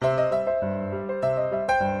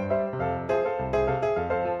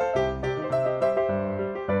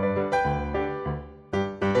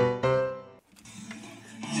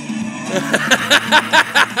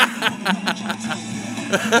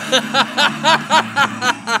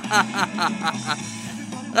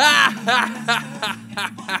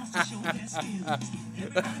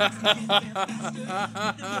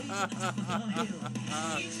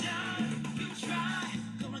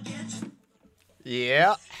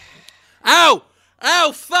Yeah. Ow!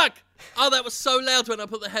 Ow, fuck! Oh, that was so loud when I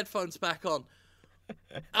put the headphones back on.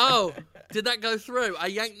 Oh, did that go through? I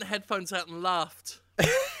yanked the headphones out and laughed.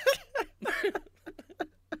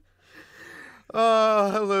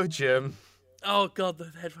 Oh, hello, Jim. Oh god,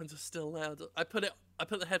 the headphones are still loud. I put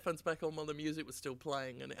the headphones back on while the music was still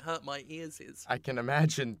playing, and it hurt my ears. I can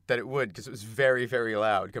imagine that it would, because it was very, very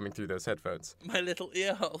loud coming through those headphones. My little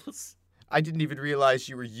ear holes. I didn't even realize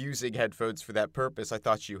you were using headphones for that purpose. I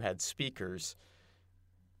thought you had speakers.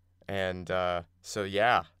 And, so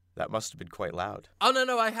yeah, that must have been quite loud. Oh,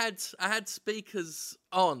 no, I had speakers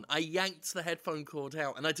on. I yanked the headphone cord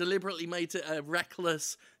out, and I deliberately made it a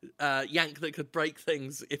reckless yank that could break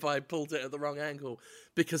things if I pulled it at the wrong angle,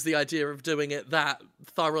 because the idea of doing it that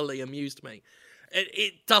thoroughly amused me.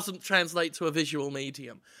 It doesn't translate to a visual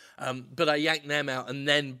medium, but I yanked them out and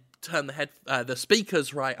then turned the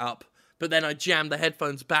speakers right up, but then I jammed the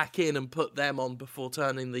headphones back in and put them on before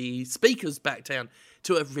turning the speakers back down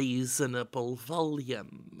to a reasonable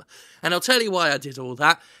volume. And I'll tell you why I did all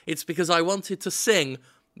that. It's because I wanted to sing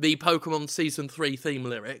the Pokemon Season 3 theme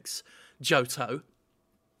lyrics, Johto.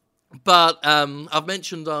 But I've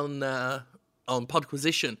mentioned on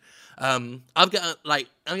Podquisition, I'm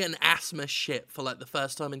getting asthma shit for like the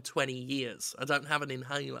first time in 20 years. I don't have an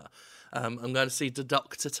inhaler. I'm going to see the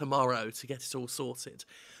doctor tomorrow to get it all sorted.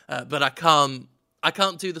 But I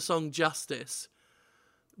can't do the song justice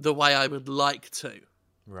the way I would like to.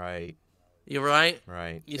 Right. You're right?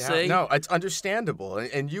 Right. You see? No, it's understandable.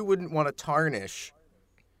 And you wouldn't want to tarnish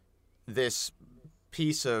this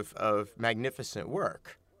piece of magnificent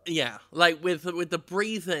work. Yeah. Like with the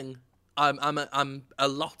breathing, I'm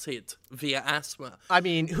allotted via asthma. I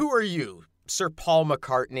mean, who are you? Sir Paul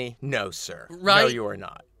McCartney? No, sir. Right? No, you are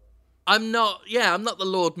not. I'm not the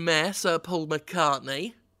Lord Mayor, Sir Paul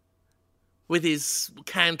McCartney, with his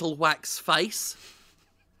candle wax face.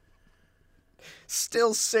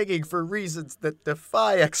 Still singing for reasons that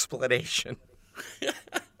defy explanation.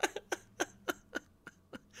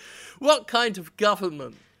 What kind of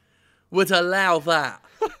government would allow that?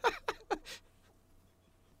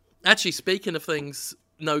 Actually, speaking of things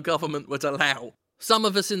no government would allow, some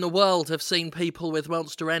of us in the world have seen people with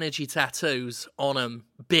Monster Energy tattoos on them,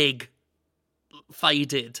 big,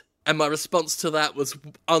 faded. And my response to that was,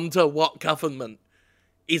 under what government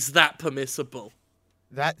is that permissible?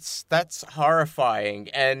 That's horrifying.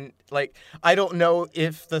 And, like, I don't know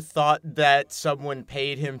if the thought that someone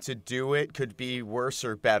paid him to do it could be worse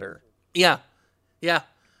or better. Yeah.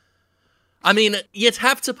 I mean, you'd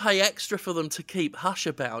have to pay extra for them to keep hush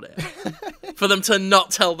about it. For them to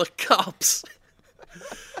not tell the cops.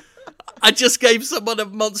 I just gave someone a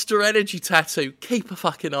Monster Energy tattoo. Keep a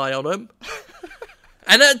fucking eye on them.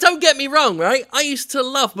 And don't get me wrong, right? I used to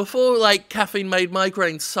love, before like caffeine made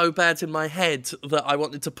migraines so bad in my head that I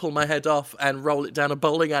wanted to pull my head off and roll it down a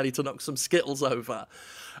bowling alley to knock some Skittles over.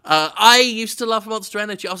 I used to love Monster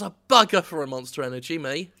Energy. I was a bugger for a Monster Energy,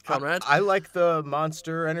 me, Conrad. I like the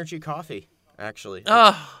Monster Energy coffee, actually.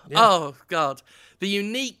 Oh, God. The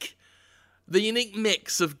unique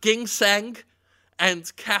mix of ginseng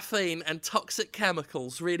and caffeine and toxic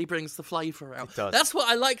chemicals really brings the flavour out. It does. That's what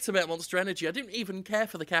I liked about Monster Energy. I didn't even care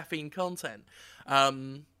for the caffeine content.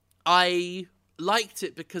 I liked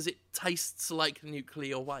it because it tastes like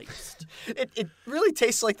nuclear waste. It really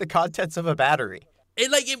tastes like the contents of a battery.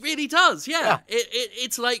 It really does, yeah.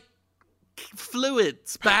 It's like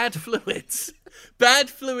fluids, bad fluids.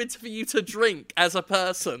 Bad fluids for you to drink as a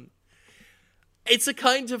person. It's a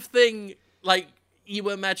kind of thing, like, you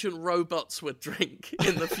imagine robots would drink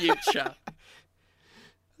in the future.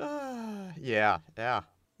 Yeah.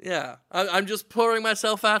 Yeah, I'm just pouring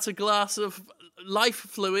myself out a glass of life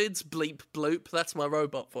fluids, bleep bloop, that's my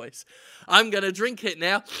robot voice. I'm gonna drink it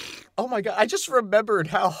now. Oh my god, I just remembered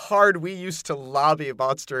how hard we used to lobby a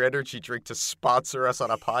Monster Energy drink to sponsor us on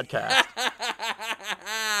a podcast.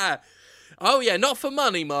 Oh yeah, not for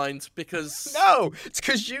money, mind, because... No, it's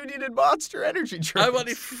because you needed Monster Energy drinks. I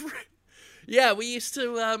wanted... Yeah, we used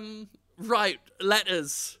to write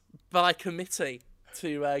letters by committee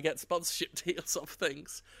to get sponsorship deals off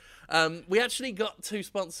things. We actually got 2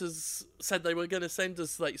 sponsors said they were going to send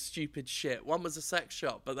us like stupid shit. One was a sex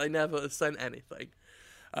shop, but they never sent anything.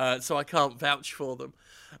 So I can't vouch for them.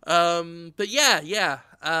 But yeah.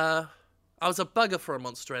 I was a bugger for a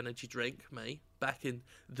Monster Energy drink, me, back in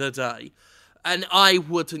the day. And I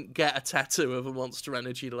wouldn't get a tattoo of a Monster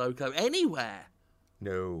Energy logo anywhere.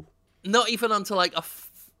 No. Not even onto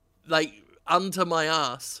under my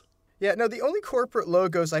ass. Yeah, no, the only corporate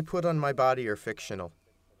logos I put on my body are fictional.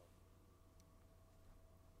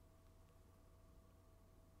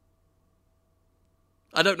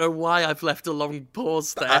 I don't know why I've left a long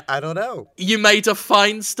pause there. I don't know. You made a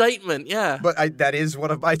fine statement, yeah. But that is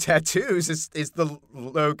one of my tattoos, is the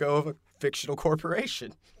logo of a fictional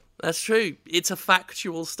corporation. That's true. It's a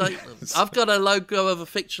factual statement. I've got a logo of a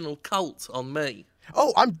fictional cult on me.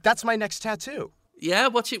 Oh, that's my next tattoo. Yeah?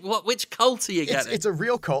 Which cult are you getting? It's a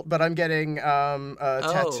real cult, but I'm getting a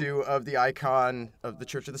tattoo of the icon of the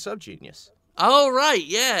Church of the Subgenius. Oh, right.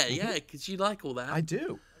 Yeah, because you like all that. I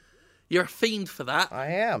do. You're a fiend for that. I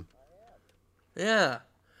am. Yeah.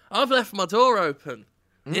 I've left my door open.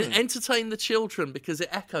 Entertain the children because it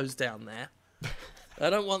echoes down there. I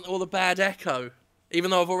don't want all the bad echo,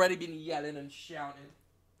 even though I've already been yelling and shouting.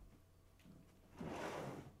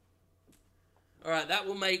 All right, that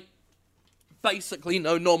will make basically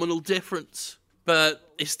no nominal difference, but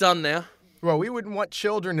it's done now. Well, we wouldn't want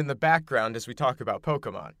children in the background as we talk about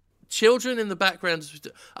Pokemon. Children in the background.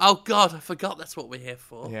 Oh, God, I forgot that's what we're here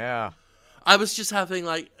for. Yeah. I was just having,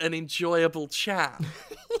 an enjoyable chat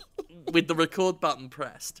with the record button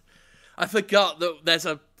pressed. I forgot that there's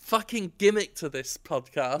a fucking gimmick to this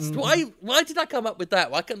podcast. Why did I come up with that?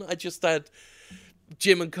 Why can't I just had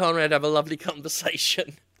Jim and Conrad have a lovely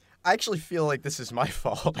conversation? I actually feel like this is my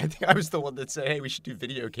fault. I think I was the one that said, hey, we should do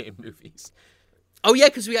video game movies. Oh, yeah,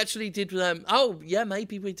 because we actually did...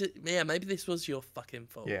 maybe we did... Yeah, maybe this was your fucking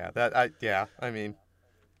fault. Yeah, I mean...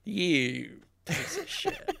 You piece of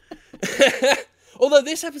shit. Although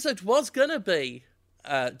this episode was going to be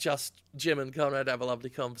just Jim and Conrad have a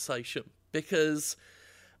lovely conversation. Because...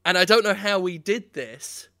 And I don't know how we did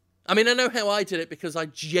this. I mean, I know how I did it because I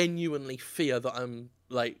genuinely fear that I'm,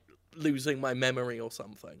 losing my memory or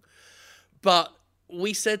something. But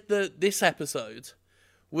we said that this episode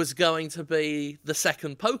was going to be the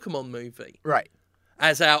second Pokemon movie. Right.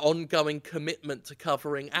 As our ongoing commitment to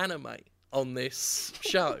covering anime on this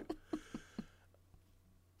show.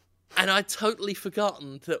 And I'd totally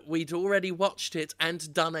forgotten that we'd already watched it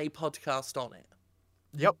and done a podcast on it.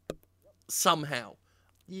 Yep. Somehow.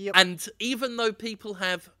 Yep. And even though people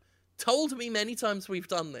have told me many times we've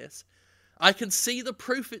done this, I can see the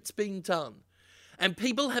proof it's being done. And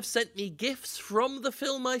people have sent me gifts from the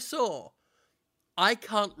film I saw. I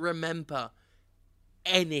can't remember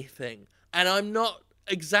anything. And I'm not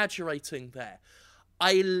exaggerating there.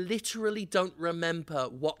 I literally don't remember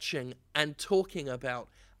watching and talking about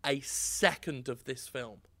a second of this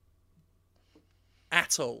film.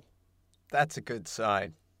 At all. That's a good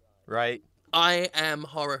sign, right? I am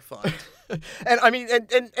horrified. And I mean,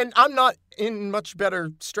 and I'm not in much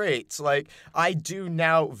better straits. I do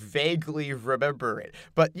now vaguely remember it.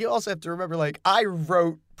 But you also have to remember, I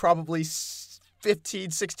wrote probably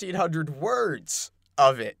 1,600 words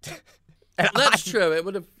of it. And That's true. It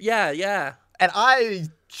would have, yeah. And I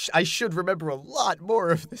should remember a lot more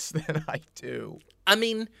of this than I do. I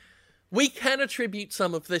mean, we can attribute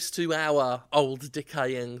some of this to our old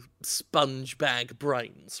decaying sponge bag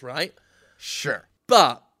brains, right? Sure.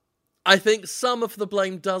 But I think some of the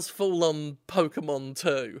blame does fall on Pokemon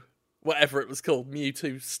 2, whatever it was called,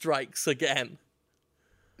 Mewtwo Strikes Again.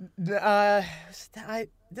 It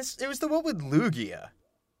was the one with Lugia.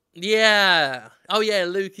 Yeah. Oh yeah,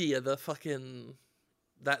 Lugia,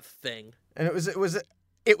 that thing. And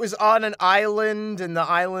it was on an island, and the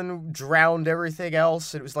island drowned everything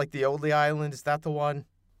else. It was the only island. Is that the one?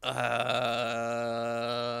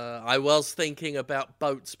 I was thinking about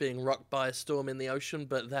boats being rocked by a storm in the ocean,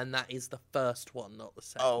 but then that is the first one, not the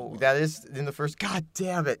second one. That is in the first. God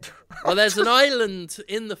damn it. Well, there's an island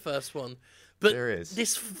in the first one, but there is.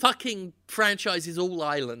 This fucking franchise is all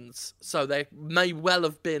islands, so there may well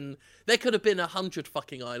have been... There could have been 100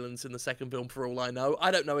 fucking islands in the second film for all I know. I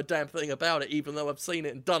don't know a damn thing about it, even though I've seen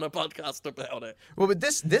it and done a podcast about it. Well, but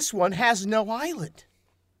this one has no island.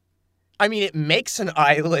 I mean, it makes an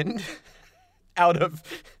island out of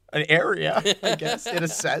an area, I guess, in a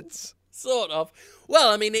sense. Sort of.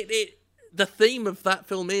 Well, I mean, the theme of that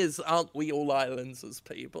film is, aren't we all islands as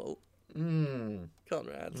people?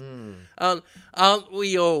 Conrad. Aren't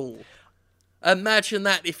we all? Imagine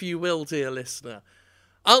that, if you will, dear listener.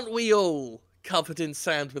 Aren't we all covered in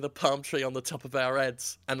sand with a palm tree on the top of our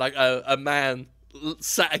heads? And a man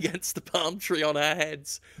sat against the palm tree on our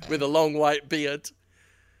heads with a long white beard.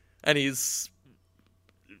 And he's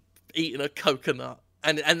eating a coconut.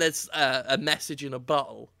 And there's a message in a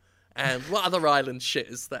bottle. And what other island shit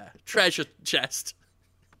is there? Treasure chest.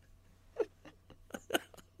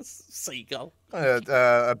 Seagull.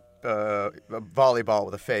 A volleyball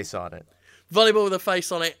with a face on it. Volleyball with a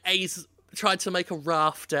face on it. A's tried to make a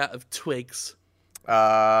raft out of twigs.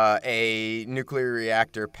 A nuclear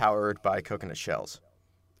reactor powered by coconut shells.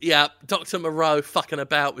 Yeah, Dr. Moreau fucking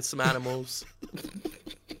about with some animals.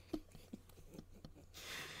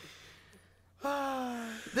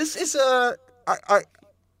 This is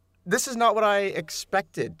this is not what I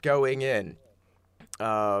expected going in.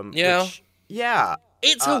 Yeah. Yeah.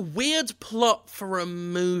 It's a weird plot for a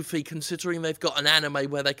movie, considering they've got an anime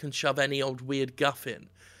where they can shove any old weird guff in.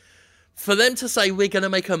 For them to say, we're going to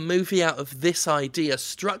make a movie out of this idea,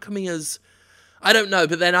 struck me as... I don't know,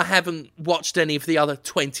 but then I haven't watched any of the other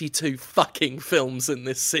 22 fucking films in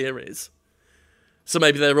this series. So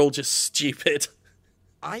maybe they're all just stupid.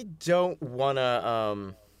 I don't want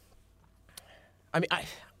to... I mean,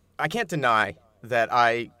 I can't deny that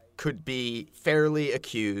I could be fairly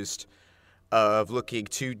accused of looking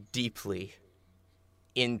too deeply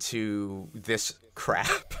into this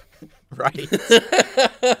crap, right?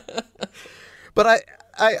 But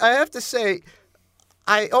I have to say,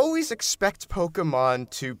 I always expect Pokemon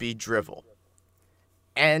to be drivel.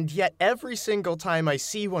 And yet every single time I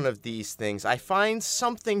see one of these things, I find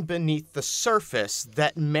something beneath the surface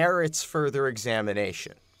that merits further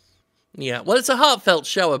examination. Yeah, well, it's a heartfelt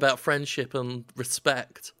show about friendship and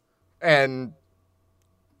respect. And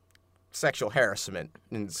sexual harassment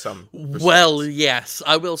in some respects. Well, yes.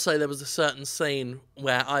 I will say there was a certain scene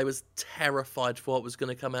where I was terrified for what was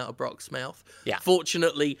going to come out of Brock's mouth. Yeah.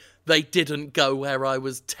 Fortunately, they didn't go where I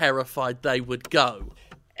was terrified they would go.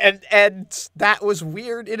 And that was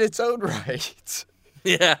weird in its own right.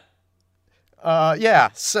 Yeah. Yeah,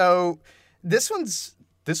 so this one's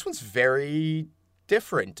very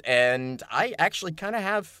different, and I actually kind of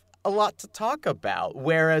have a lot to talk about,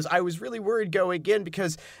 whereas I was really worried going in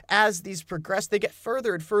because as these progress, they get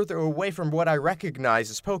further and further away from what I recognize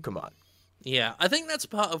as Pokemon. I think that's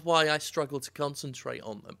part of why I struggle to concentrate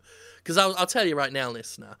on them. Because I'll tell you right now,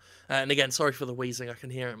 listener, and again, sorry for the wheezing, I can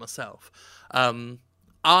hear it myself.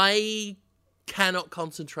 I cannot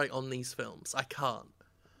concentrate on these films. I can't.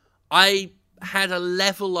 I had a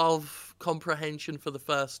level of comprehension for the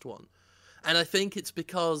first one, and I think it's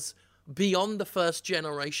because beyond the first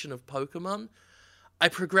generation of Pokemon, I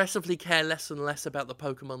progressively care less and less about the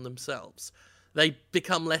Pokemon themselves. They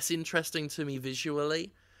become less interesting to me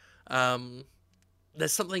visually.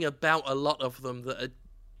 There's something about a lot of them that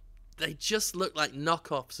they just look like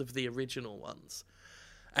knockoffs of the original ones.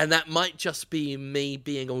 And that might just be me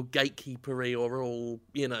being all gatekeepery or all,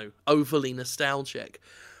 overly nostalgic.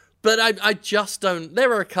 But I just don't...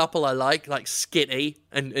 There are a couple I like Skitty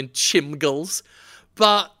and Chimgles.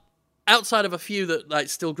 But outside of a few that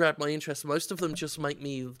still grab my interest, most of them just make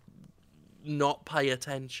me not pay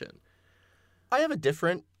attention. I have a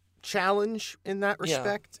different challenge in that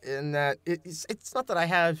respect, in that it's not that I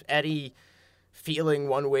have any feeling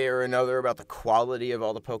one way or another about the quality of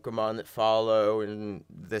all the Pokemon that follow and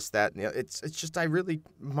this, that, and the other. It's just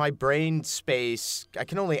my brain space, I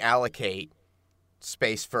can only allocate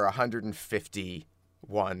space for 152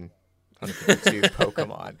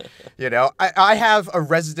 Pokemon. I have a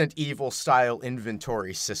Resident Evil style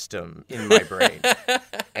inventory system in my brain.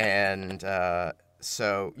 And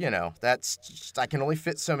so, that's just, I can only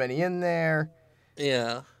fit so many in there.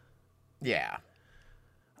 Yeah. Yeah.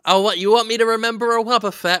 Oh, what, you want me to remember a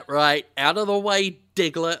Wobbuffet, right? Out of the way,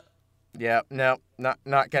 Diglett. Yeah, no, not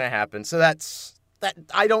gonna happen. So that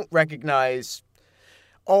I don't recognize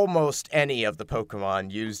almost any of the Pokemon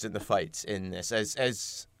used in the fights in this,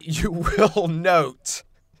 as you will note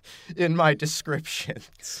in my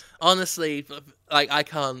descriptions. Honestly, I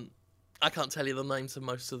can't tell you the names of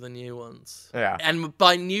most of the new ones. Yeah. And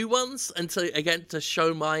by new ones, and to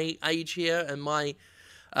show my age here and my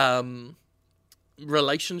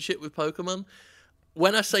relationship with Pokemon,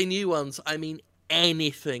 when I say new ones, I mean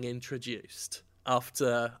anything introduced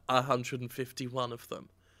after 151 of them.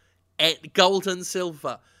 Gold and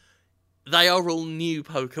Silver, they are all new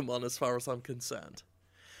Pokemon as far as I'm concerned.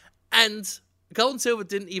 And Gold and Silver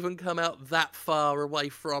didn't even come out that far away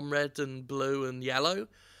from Red and Blue and Yellow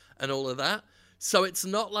and all of that. So it's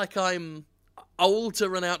not like I'm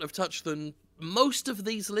older and out of touch than most of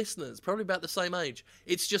these listeners, probably about the same age.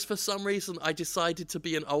 It's just for some reason I decided to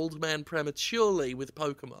be an old man prematurely with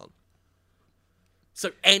Pokemon.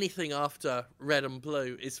 So anything after Red and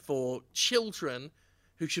Blue is for children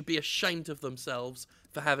who should be ashamed of themselves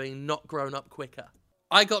for having not grown up quicker.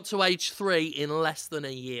 I got to age 3 in less than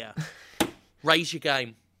a year. Raise your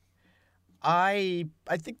game. I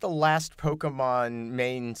think the last Pokemon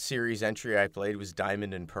main series entry I played was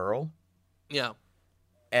Diamond and Pearl. Yeah.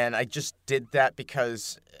 And I just did that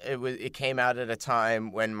because it came out at a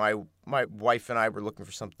time when my wife and I were looking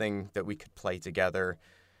for something that we could play together,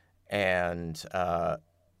 and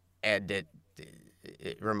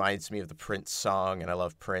it reminds me of the Prince song, and I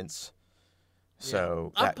love Prince.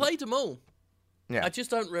 So I've played them all. Yeah. I just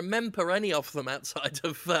don't remember any of them outside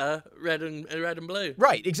of Red and Blue.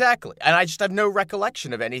 Right, exactly. And I just have no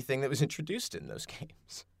recollection of anything that was introduced in those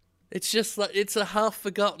games. It's just like it's a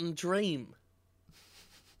half-forgotten dream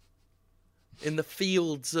in the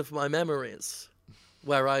fields of my memories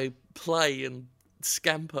where I play and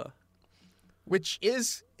scamper. Which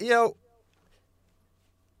is,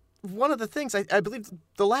 one of the things, I believe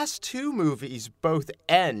the last two movies both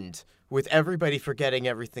end with everybody forgetting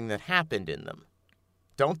everything that happened in them.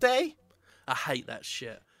 Don't they? I hate that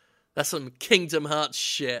shit. That's some Kingdom Hearts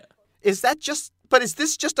shit. Is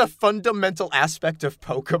this just a fundamental aspect of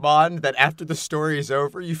Pokemon that after the story is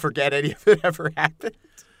over, you forget any of it ever happened?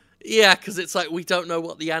 Yeah, because it's like we don't know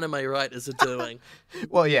what the anime writers are doing.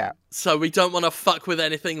 Well, yeah. So we don't want to fuck with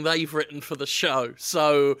anything they've written for the show.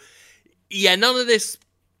 So, yeah, none of this...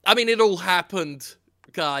 I mean, it all happened,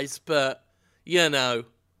 guys, but,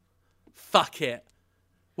 fuck it.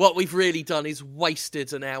 What we've really done is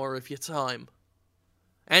wasted an hour of your time.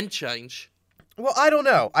 And change. Well, I don't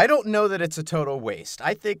know. I don't know that it's a total waste.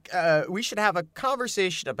 I think we should have a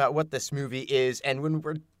conversation about what this movie is, and when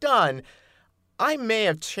we're done... I may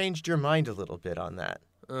have changed your mind a little bit on that.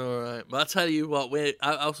 All right. But I'll tell you what,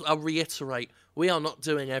 I'll reiterate, we are not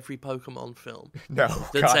doing every Pokemon film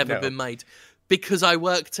that's ever been made. Because I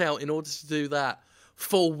worked out, in order to do that,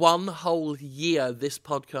 for one whole year, this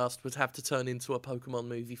podcast would have to turn into a Pokemon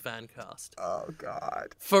movie fan cast. Oh,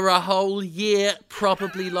 God. For a whole year,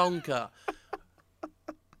 probably longer.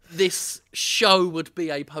 This show would be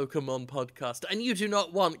a Pokemon podcast. And you do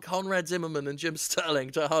not want Conrad Zimmerman and Jim Sterling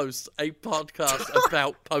to host a podcast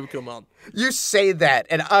about Pokemon. You say that,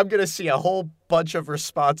 and I'm going to see a whole bunch of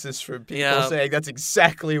responses from people saying that's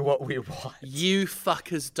exactly what we want. You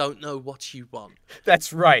fuckers don't know what you want.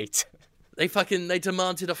 That's right. They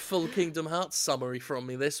demanded a full Kingdom Hearts summary from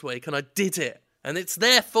me this week, and I did it. And it's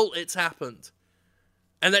their fault it's happened.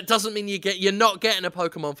 And that doesn't mean you're not getting a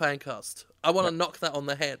Pokemon fancast. I want to knock that on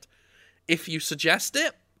the head. If you suggest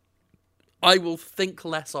it, I will think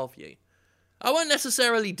less of you. I won't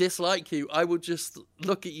necessarily dislike you. I will just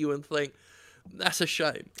look at you and think, that's a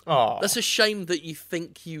shame. Aww. That's a shame that you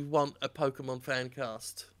think you want a Pokemon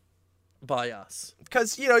fancast by us.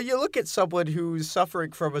 Because, you look at someone who's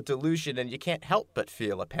suffering from a delusion and you can't help but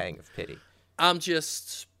feel a pang of pity. I'm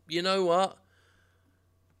just, you know what?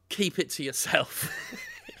 Keep it to yourself.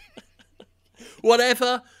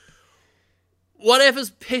 Whatever's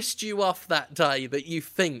pissed you off that day that you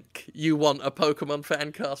think you want a Pokemon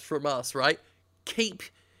fancast from us, right? Keep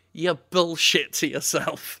your bullshit to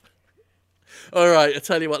yourself. All right, I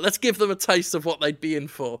tell you what, let's give them a taste of what they'd be in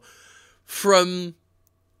for. From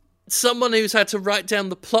someone who's had to write down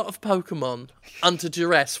the plot of Pokemon under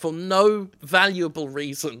duress for no valuable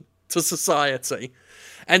reason to society,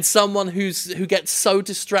 and someone who gets so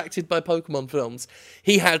distracted by Pokemon films,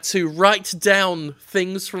 he had to write down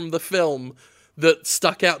things from the film that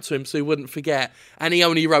stuck out to him so he wouldn't forget, and he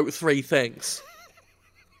only wrote 3 things.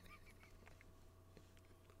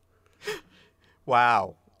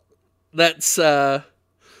 Wow. Let's put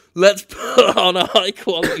on a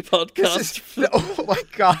high-quality podcast. Oh my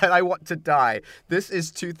God, I want to die. This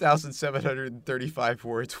is 2,735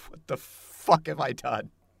 words. What the fuck have I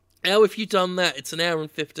done? How have you done that? It's an hour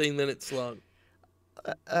and 15 minutes long.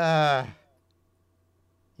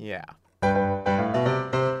 Yeah.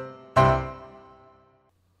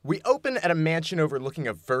 We open at a mansion overlooking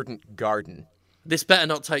a verdant garden. This better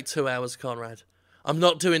not take 2 hours, Conrad. I'm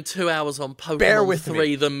not doing 2 hours on Bear Pokemon with 3,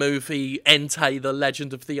 me. the movie, Entei, the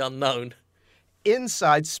Legend of the Unknown.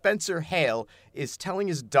 Inside, Spencer Hale is telling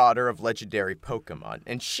his daughter of legendary Pokemon,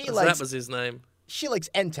 and That was his name. She likes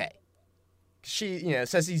Entei. She,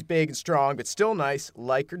 says he's big and strong, but still nice,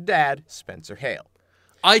 like her dad, Spencer Hale.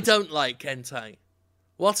 I don't like Entei.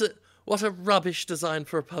 What a rubbish design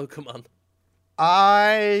for a Pokemon.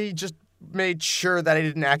 I just made sure that I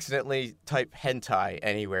didn't accidentally type hentai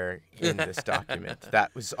anywhere in this document.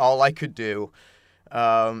 That was all I could do.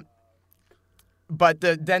 But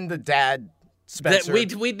then the dad, Spencer...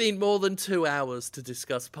 We'd need more than 2 hours to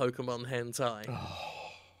discuss Pokemon hentai.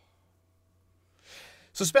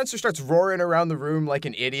 So Spencer starts roaring around the room like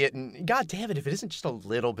an idiot, and god damn it, if it isn't just a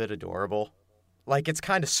little bit adorable. Like, it's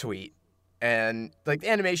kind of sweet. And, the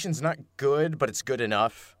animation's not good, but it's good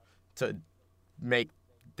enough to make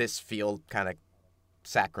this feel kind of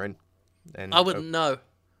saccharine. And I wouldn't know.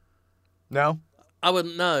 No? I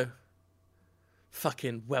wouldn't know.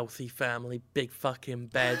 Fucking wealthy family, big fucking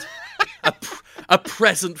bed, a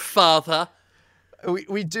present father.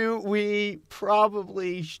 We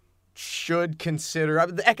probably should consider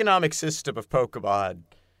the economic system of Pokemon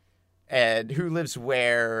and who lives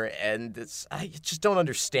where, and I just don't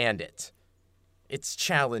understand it. It's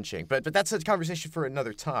challenging, but that's a conversation for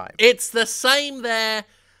another time. It's the same there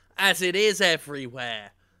as it is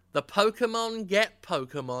everywhere. The Pokemon get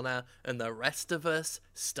Pokemoner, and the rest of us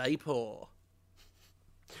stay poor.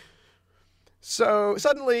 So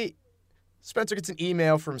suddenly, Spencer gets an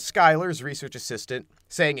email from Skylar's research assistant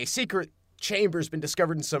saying a secret chamber's been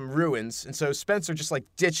discovered in some ruins, and so Spencer just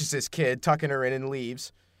ditches his kid, tucking her in, and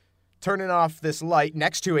leaves, turning off this light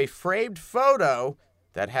next to a framed photo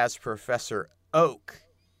that has Professor Oak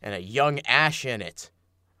and a young Ash in it.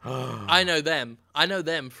 I know them. I know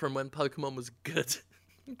them from when Pokemon was good.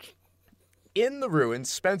 In the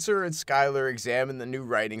ruins, Spencer and Skylar examine the new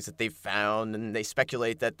writings that they found, and they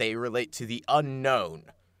speculate that they relate to the unknown,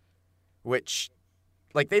 which,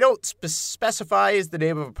 they don't specify as the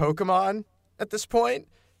name of a Pokemon at this point.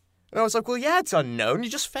 And I was like, well, yeah, it's unknown. You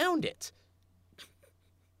just found it.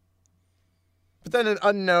 But then an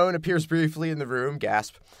unknown appears briefly in the room,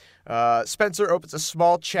 gasp. Spencer opens a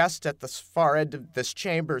small chest at the far end of this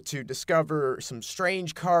chamber to discover some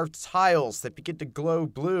strange carved tiles that begin to glow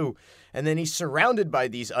blue, and then he's surrounded by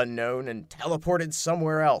these unknown and teleported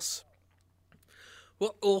somewhere else.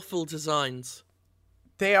 What awful designs.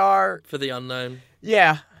 They are. For the unknown.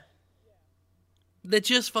 Yeah. They're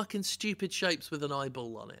just fucking stupid shapes with an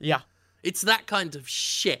eyeball on it. Yeah. It's that kind of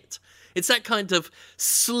shit. It's that kind of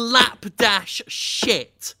slapdash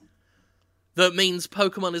shit that means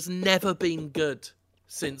Pokemon has never been good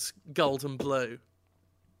since Gold and Blue.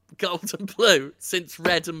 Gold and Blue since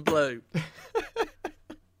Red and Blue.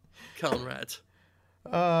 Conrad.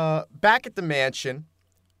 Back at the mansion,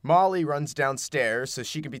 Molly runs downstairs so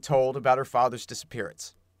she can be told about her father's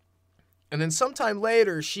disappearance. And then sometime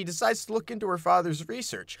later, she decides to look into her father's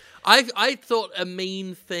research. I thought a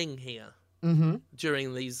mean thing here Mm-hmm.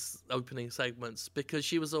 during these opening segments, because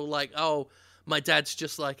she was all like, oh, my dad's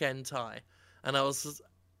just like Entei. And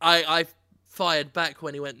I fired back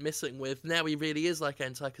when he went missing with, now he really is like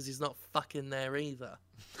Entei because he's not fucking there either.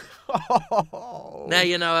 Oh. Now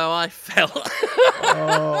you know how I felt.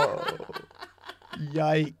 Oh.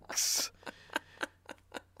 Yikes.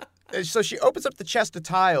 So she opens up the chest of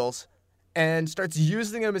tiles and starts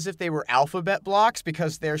using them as if they were alphabet blocks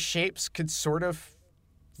because their shapes could sort of,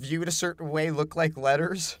 viewed a certain way, look like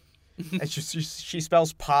letters. And she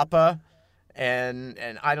spells Papa, and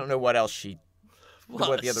I don't know what else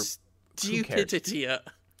what the other stupid idiot.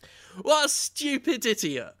 What a stupid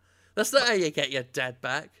idiot. That's not how you get your dad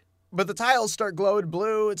back. But the tiles start glowing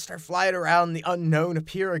blue and start flying around. The unknown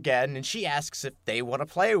appear again, and she asks if they want to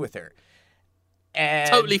play with her. And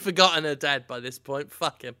totally forgotten her dad by this point.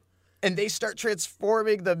 Fuck him. And they start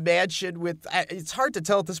transforming the mansion with... It's hard to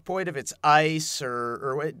tell at this point if it's ice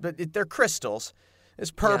but they're crystals. It's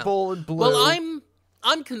purple and blue. Well,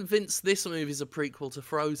 I'm convinced this movie is a prequel to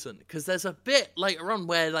Frozen, because there's a bit later on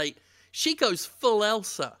where, she goes full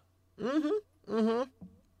Elsa. Mm-hmm. Mm-hmm.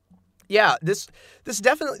 Yeah, this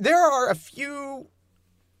definitely... There are a few...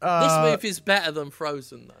 This movie's better than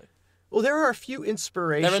Frozen, though. Well, there are a few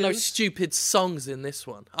inspirations. There are no stupid songs in this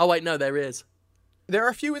one. Oh, wait, no, there is. There are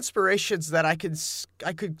a few inspirations that I could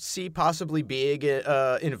see possibly being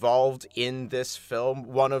involved in this film.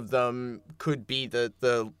 One of them could be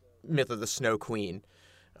the myth of the Snow Queen.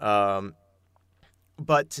 But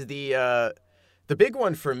the big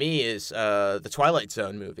one for me is the Twilight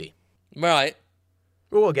Zone movie. Right.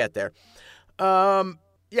 We'll get there.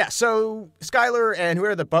 Yeah, so Skylar and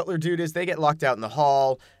whoever the butler dude is, they get locked out in the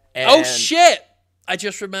hall. And oh, shit! I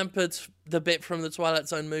just remembered the bit from the Twilight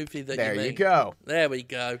Zone movie that there you made. You go. There we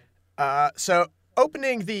go. So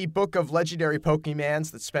opening the book of legendary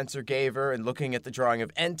Pokemans that Spencer gave her and looking at the drawing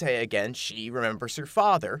of Entei again, she remembers her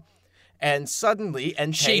father. And suddenly,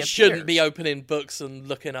 Entei appears. Shouldn't be opening books and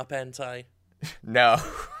looking up Entei. No.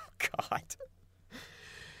 God.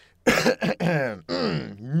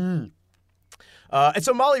 And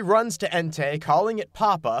so Molly runs to Entei, calling it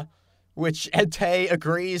Papa, which Entei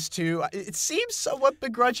agrees to. It seems somewhat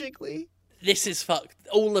begrudgingly. This is fucked.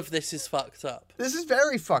 All of this is fucked up. This is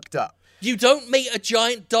very fucked up. You don't meet a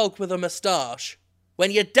giant dog with a moustache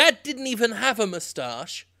when your dad didn't even have a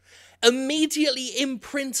moustache, immediately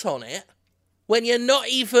imprint on it when you're not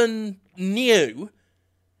even new.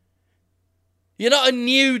 You're not a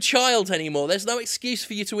new child anymore. There's no excuse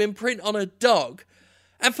for you to imprint on a dog.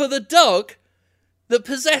 And for the dog that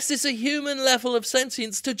possesses a human level of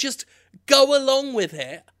sentience to just go along with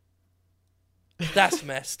it. That's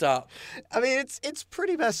messed up. I mean, it's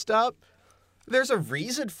pretty messed up. There's a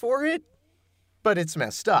reason for it, but it's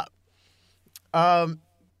messed up.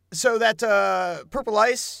 So that purple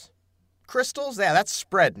ice crystals, yeah, that's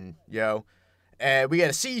spreading, yo. And we get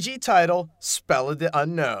a CG title, Spell of the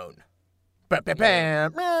Unknown. Yeah,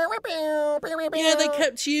 they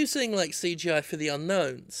kept using like CGI for the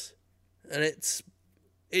unknowns, and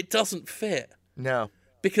it doesn't fit. No.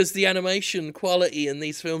 Because the animation quality in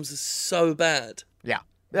these films is so bad. Yeah.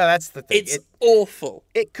 Yeah, that's the thing. It's awful.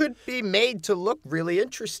 It could be made to look really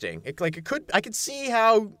interesting. I could see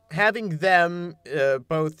how having them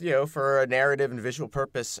both, for a narrative and visual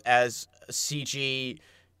purpose as CG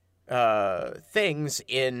things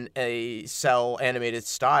in a cell animated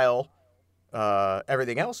style,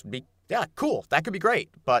 everything else would be, yeah, cool. That could be great,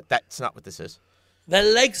 but that's not what this is. Their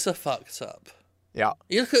legs are fucked up. Yeah.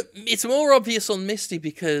 You look at, it's more obvious on Misty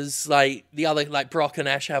because like the other, like Brock and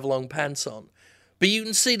Ash have long pants on. But you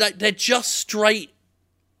can see like they're just straight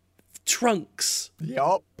trunks.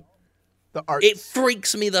 Yup. The art. It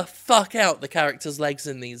freaks me the fuck out, the characters' legs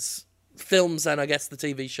in these films, and I guess the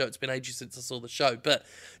TV show. It's been ages since I saw the show, but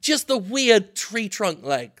just the weird tree trunk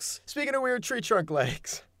legs. Speaking of weird tree trunk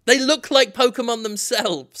legs. They look like Pokemon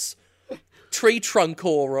themselves. Tree Trunkor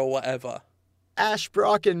or whatever. Ash,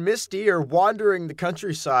 Brock, and Misty are wandering the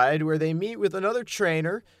countryside where they meet with another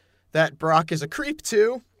trainer that Brock is a creep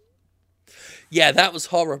to. Yeah, that was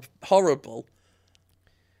horrible.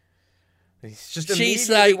 He's just She's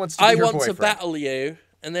immediately like, wants to be I her want boyfriend. to battle you.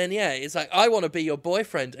 And then, yeah, it's like, I want to be your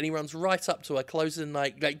boyfriend. And he runs right up to her, closing,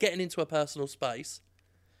 like getting into her personal space.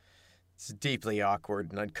 It's deeply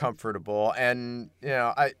awkward and uncomfortable. And,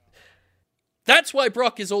 That's why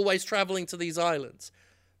Brock is always traveling to these islands.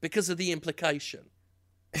 Because of the implication.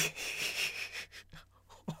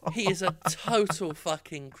 He is a total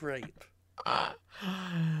fucking creep.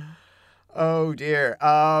 Oh, dear.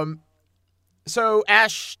 So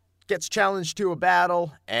Ash gets challenged to a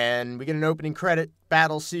battle, and we get an opening credit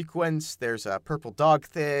battle sequence. There's a purple dog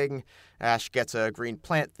thing. Ash gets a green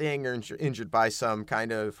plant thing, or injured by some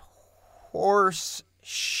kind of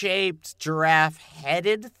horse-shaped,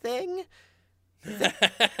 giraffe-headed thing.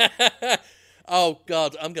 Oh,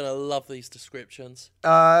 God, I'm going to love these descriptions.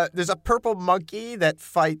 There's a purple monkey that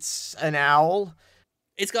fights an owl.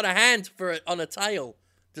 It's got a hand for it on a tail.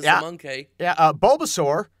 Does the monkey. Yeah,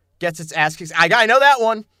 Bulbasaur gets its ass kicked. I know that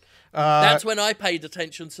one. That's when I paid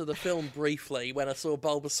attention to the film briefly, when I saw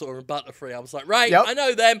Bulbasaur and Butterfree. I was like, right, yep. I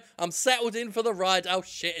know them. I'm settled in for the ride. Oh,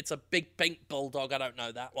 shit, it's a big pink bulldog. I don't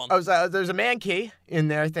know that one. There's a Mankey in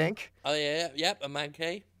there, I think. Oh, yeah, yep, a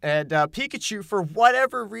Mankey. And Pikachu, for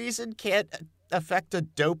whatever reason, can't affect a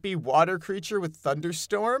dopey water creature with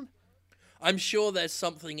Thunderstorm. I'm sure there's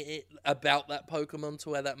something about that Pokemon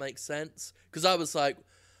to where that makes sense. Because I was like,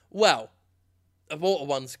 well, a water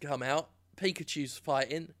one's come out. Pikachu's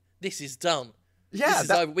fighting. This is done. Yeah, this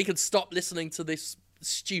is over. We can stop listening to this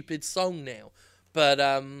stupid song now. But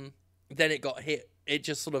then it got hit. It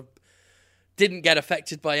just sort of didn't get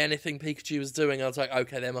affected by anything Pikachu was doing. I was like,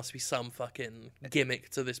 okay, there must be some fucking gimmick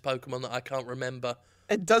to this Pokemon that I can't remember.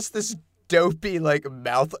 And does this dopey,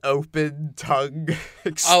 mouth open, tongue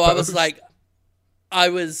exposed? Oh, I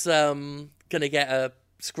was gonna get a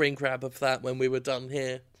screen grab of that when we were done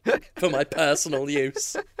here for my personal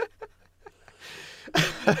use.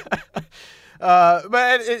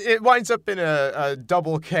 But it winds up in a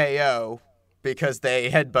double KO because they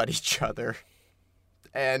headbutt each other.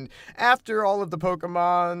 And after all of the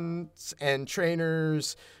Pokemons and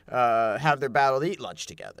trainers have their battle, they eat lunch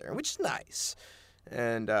together, which is nice.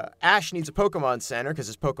 And Ash needs a Pokemon Center because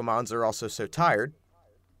his Pokemons are also so tired.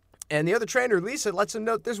 And the other trainer, Lisa, lets him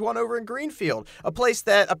know there's one over in Greenfield, a place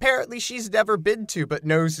that apparently she's never been to but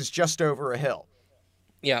knows is just over a hill.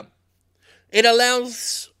 Yeah. It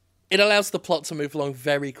allows the plot to move along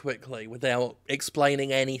very quickly without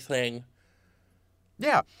explaining anything.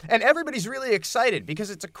 Yeah, and everybody's really excited because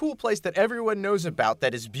it's a cool place that everyone knows about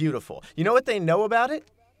that is beautiful. You know what they know about it?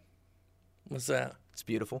 What's that? It's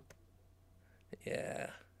beautiful.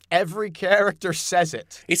 Yeah. Every character says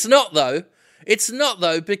it. It's not though,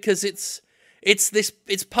 because it's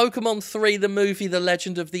Pokemon 3, the movie, The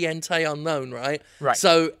Legend of the Entei Unknown, right? Right.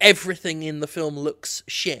 So everything in the film looks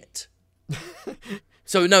shit.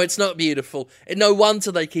 So no, it's not beautiful. And no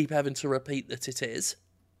wonder they keep having to repeat that it is.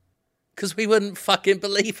 Because we wouldn't fucking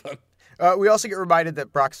believe them. We also get reminded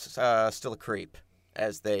that Brock's still a creep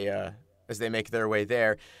as they make their way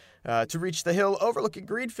there to reach the hill overlooking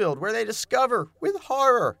Greenfield, where they discover, with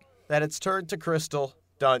horror, that it's turned to crystal.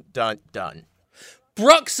 Dun, dun, dun.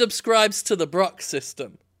 Brock subscribes to the Brock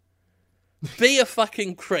system. Be a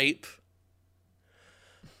fucking creep.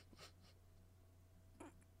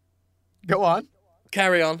 Go on.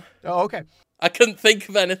 Carry on. Oh, okay. I couldn't think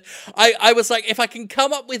of anything. I was like, if I can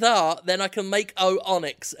come up with art, then I can make O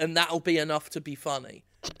Onyx, and that'll be enough to be funny.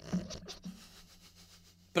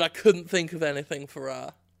 But I couldn't think of anything for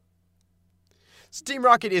art. Steam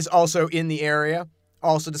Rocket is also in the area,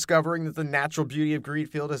 also discovering that the natural beauty of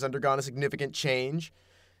Greenfield has undergone a significant change.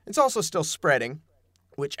 It's also still spreading,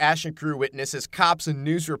 which Ash and crew witness as cops and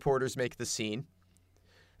news reporters make the scene.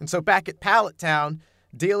 And so back at Pallet Town,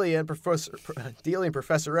 Delia and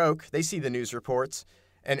Professor Oak, they see the news reports,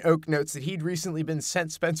 and Oak notes that he'd recently been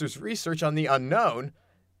sent Spencer's research on the unknown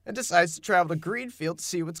and decides to travel to Greenfield to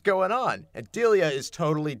see what's going on. And Delia is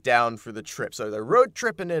totally down for the trip, so they're road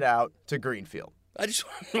tripping it out to Greenfield. I just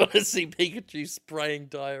want to see Pikachu spraying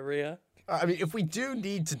diarrhea. I mean, if we do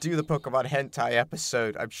need to do the Pokemon Hentai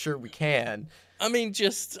episode, I'm sure we can. I mean,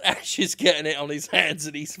 just Ash is getting it on his hands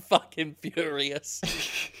and he's fucking furious.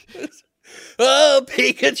 Oh,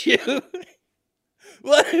 Pikachu!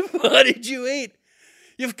 What did you eat?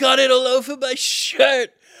 You've got it all over my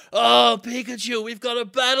shirt! Oh, Pikachu, we've got a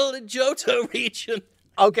battle in Johto region!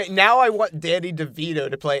 Okay, now I want Danny DeVito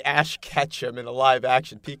to play Ash Ketchum in a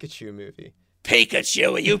live-action Pikachu movie.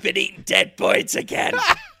 Pikachu, you've been eating dead boys again!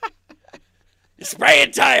 You're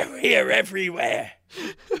spraying diarrhea everywhere!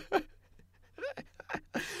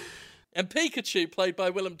 And Pikachu, played by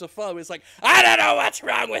Willem Dafoe, is like, I don't know what's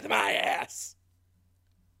wrong with my ass.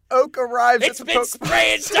 Oak arrives It's been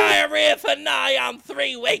spraying diarrhea for nigh on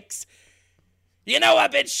 3 weeks. You know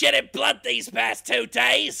I've been shitting blood these past 2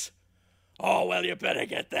 days. Oh, well, you better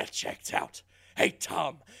get that checked out. Hey,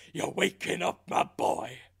 Tom, you're waking up my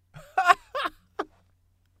boy.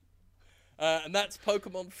 And that's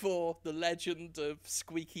Pokemon 4, The Legend of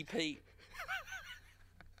Squeaky Pete.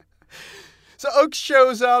 So Oak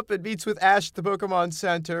shows up and meets with Ash at the Pokemon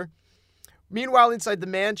Center. Meanwhile, inside the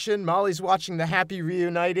mansion, Molly's watching the happy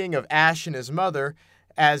reuniting of Ash and his mother,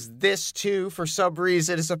 as this, too, for some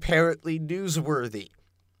reason, is apparently newsworthy.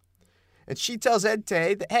 And she tells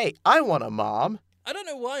Entei that, hey, I want a mom. I don't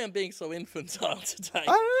know why I'm being so infantile today.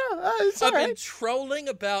 I don't know. It's I've been trolling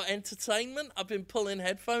about entertainment. I've been pulling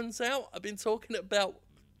headphones out. I've been talking about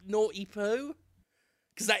naughty poo.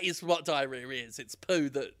 Because that is what diarrhea is. It's poo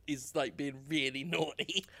that is, like, being really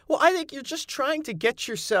naughty. Well, I think you're just trying to get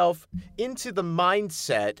yourself into the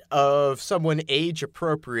mindset of someone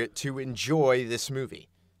age-appropriate to enjoy this movie.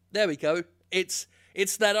 There we go. It's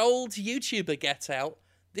that old YouTuber get out.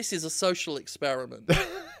 This is a social experiment.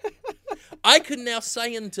 I can now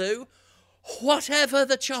say and do whatever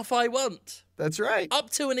the chuff I want. That's right. Up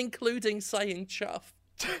to and including saying chuff.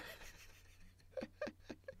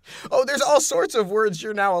 Oh, there's all sorts of words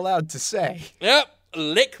you're now allowed to say. Yep,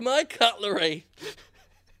 lick my cutlery.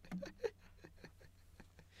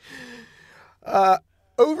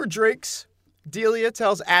 Over drinks, Delia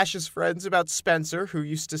tells Ash's friends about Spencer, who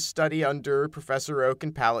used to study under Professor Oak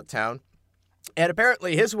in Pallet Town. And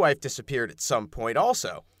apparently his wife disappeared at some point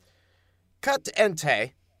also. Cut to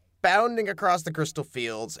Entei, bounding across the crystal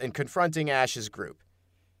fields and confronting Ash's group.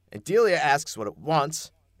 And Delia asks what it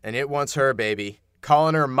wants, and it wants her, baby.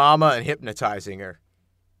 Calling her mama and hypnotizing her.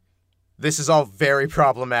 This is all very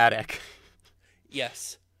problematic.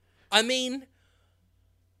 Yes. I mean,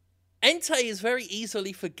 Entei is very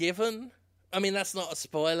easily forgiven. I mean, that's not a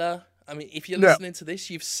spoiler. I mean, if you're listening to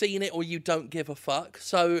this, you've seen it or you don't give a fuck.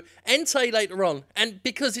 So, Entei later on, and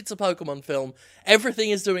because it's a Pokemon film, everything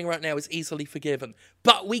he's doing right now is easily forgiven.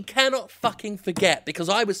 But we cannot fucking forget, because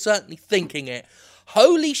I was certainly thinking it,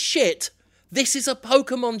 holy shit, this is a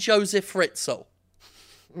Pokemon Joseph Fritzl.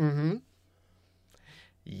 Mm-hmm.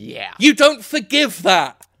 Yeah. You don't forgive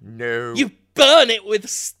that. No. You burn it with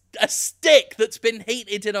a stick that's been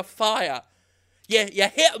heated in a fire. You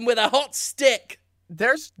hit them with a hot stick.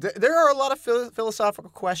 There are a lot of philosophical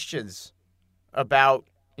questions about,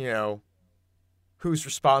 who's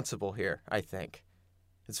responsible here, I think.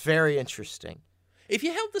 It's very interesting. If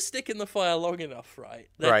you held the stick in the fire long enough, right,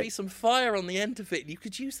 there'd be some fire on the end of it, and you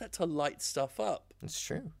could use that to light stuff up. It's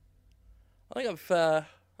true. I think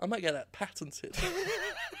I might get that patented.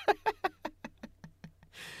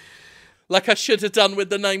 Like I should have done with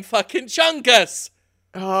the name fucking Chungus.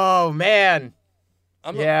 Oh, man.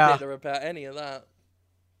 I'm not bitter about any of that.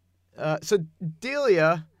 So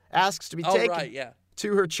Delia asks to be taken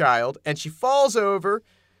to her child, and she falls over,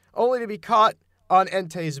 only to be caught on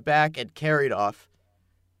Entei's back and carried off.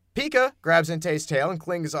 Pika grabs Entei's tail and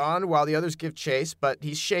clings on while the others give chase, but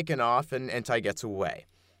he's shaken off and Entei gets away.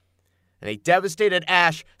 And a devastated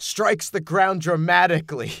Ash strikes the ground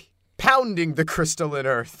dramatically, pounding the crystalline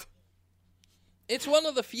earth. It's one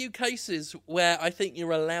of the few cases where I think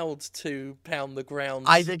you're allowed to pound the ground.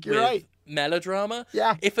 I think you're right. melodrama.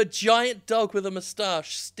 Yeah. If a giant dog with a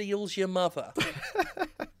moustache steals your mother,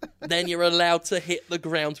 then you're allowed to hit the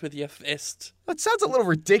ground with your fist. It sounds a little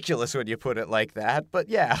ridiculous when you put it like that, but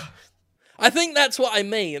yeah. I think that's what I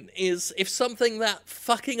mean, is if something that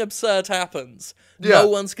fucking absurd happens, Yeah. no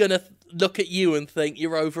one's gonna look at you and think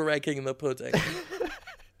you're over-egging the pudding.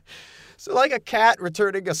 So like a cat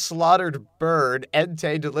returning a slaughtered bird,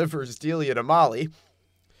 Entei delivers Delia to Molly.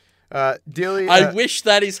 Delia... I wish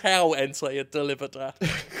that is how Entei had delivered her.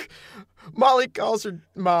 Molly calls her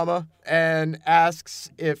mama and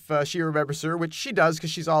asks if she remembers her, which she does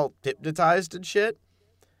because she's all hypnotized and shit.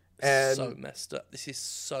 And So messed up. This is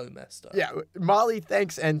so messed up. yeah, Molly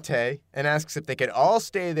thanks Entei and asks if they could all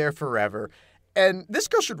stay there forever. And this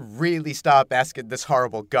girl should really stop asking this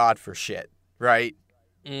horrible god for shit, right?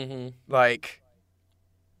 Mm-hmm. Like,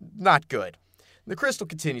 not good. The crystal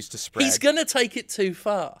continues to spread. He's gonna take it too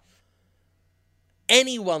far.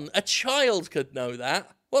 Anyone, a child could know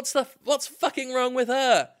that. What's fucking wrong with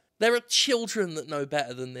her? There are children that know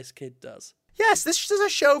better than this kid does. Yes, this is a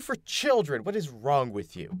show for children. What is wrong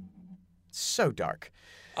with you? So dark.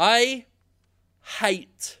 I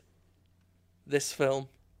hate this film.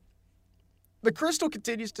 The crystal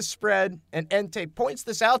continues to spread, and Entei points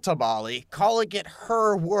this out to Molly, calling it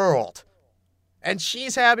her world. And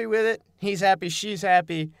she's happy with it, he's happy, she's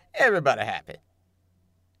happy, everybody happy.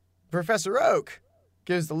 Professor Oak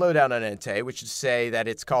gives the lowdown on Entei, which is to say that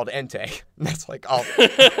it's called Entei. That's like all...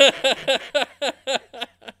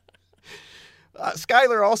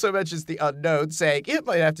 Skylar also mentions the unknown, saying it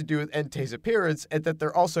might have to do with Entei's appearance and that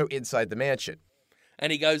they're also inside the mansion.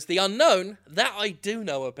 And he goes, the unknown, that I do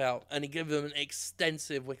know about. And he gives him an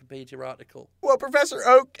extensive Wikipedia article. Well, Professor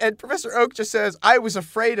Oak just says, I was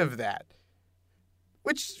afraid of that.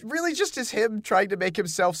 Which really just is him trying to make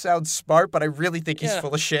himself sound smart, but I really think he's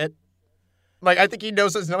full of shit. Like, I think he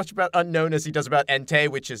knows as much about unknown as he does about Entei,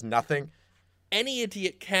 which is nothing. Any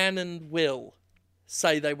idiot can and will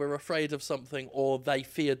say they were afraid of something or they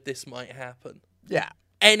feared this might happen. Yeah.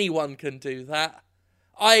 Anyone can do that.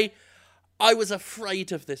 I was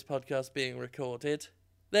afraid of this podcast being recorded.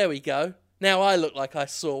 There we go. Now I look like I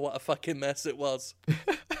saw what a fucking mess it was.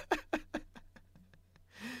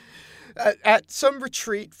 At some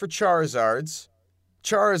retreat for Charizards,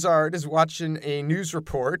 Charizard is watching a news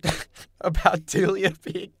report about Delia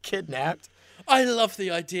being kidnapped. I love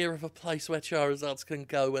the idea of a place where Charizards can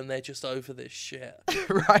go when they're just over this shit.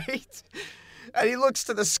 Right? And he looks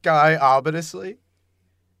to the sky ominously.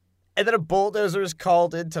 And then a bulldozer is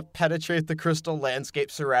called in to penetrate the crystal landscape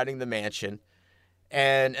surrounding the mansion.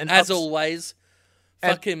 And as always,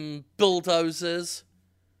 fucking bulldozers.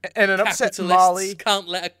 And an upset Molly can't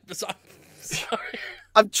let her... Sorry.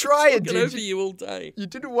 I'm trying, dude. Over you all day. You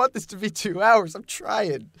didn't want this to be 2 hours. I'm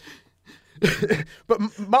trying. But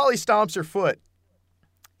Molly stomps her foot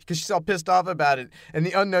because she's all pissed off about it. And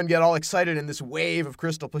the unknown get all excited, and this wave of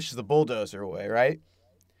crystal pushes the bulldozer away, right?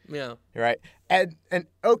 Yeah. Right. And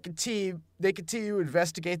Oak and team, they continue to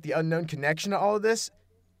investigate the unknown connection to all of this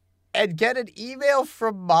and get an email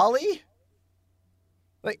from Molly.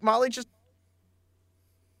 Like, Molly just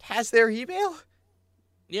has their email?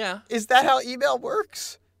 Yeah. Is that how email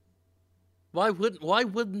works? Why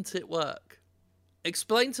wouldn't it work?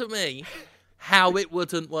 Explain to me how it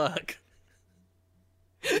wouldn't work.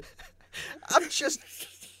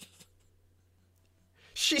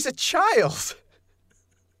 She's a child.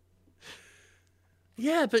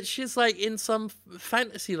 Yeah, but she's like in some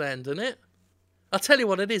fantasy land, isn't it? I'll tell you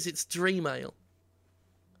what it is, it's Dreammail.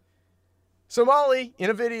 So Molly, in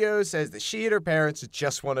a video, says that she and her parents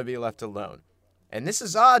just want to be left alone. And this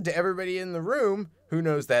is odd to everybody in the room who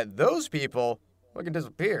knows that those people fucking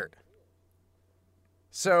disappeared.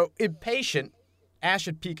 So, impatient, Ash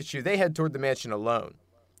and Pikachu, they head toward the mansion alone.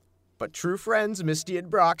 But true friends, Misty and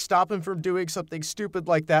Brock, stop him from doing something stupid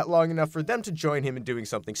like that long enough for them to join him in doing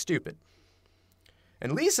something stupid.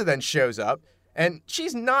 And Lisa then shows up, and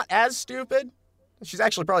she's not as stupid. She's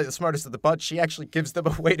actually probably the smartest of the bunch. She actually gives them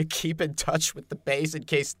a way to keep in touch with the base in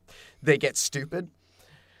case they get stupid.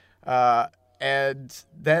 And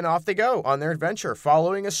then off they go on their adventure,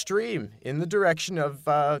 following a stream in the direction of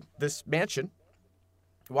this mansion,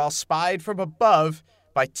 while spied from above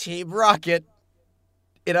by Team Rocket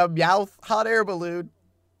in a Meowth hot air balloon,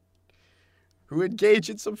 who engage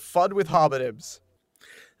in some fun with homonyms.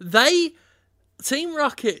 Team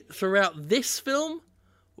Rocket throughout this film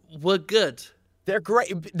were good. They're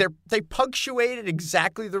great. They punctuated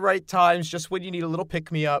exactly the right times, just when you need a little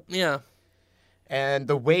pick-me-up. Yeah. And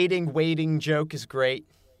the waiting joke is great.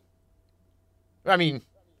 I mean,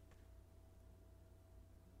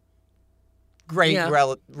 great, yeah.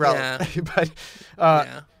 relevant. Yeah. But,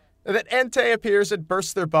 yeah. And then Entei appears and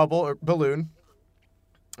bursts their balloon,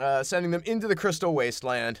 sending them into the Crystal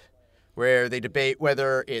Wasteland, where they debate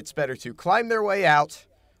whether it's better to climb their way out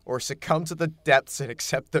or succumb to the depths and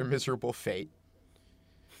accept their miserable fate.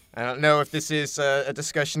 I don't know if this is a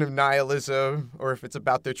discussion of nihilism or if it's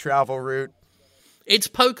about their travel route. It's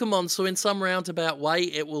Pokemon, so in some roundabout way,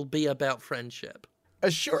 it will be about friendship.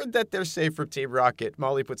 Assured that they're safe from Team Rocket,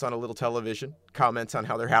 Molly puts on a little television, comments on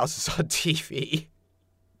how their house is on TV.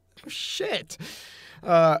 Shit.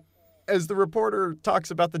 As the reporter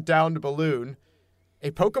talks about the downed balloon,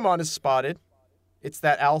 a Pokemon is spotted. It's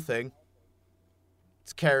that owl thing.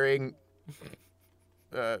 It's carrying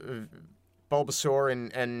Bulbasaur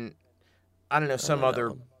and I don't know, some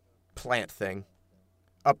other plant thing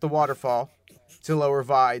up the waterfall to lower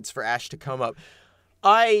Vides for Ash to come up.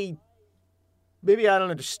 Maybe I don't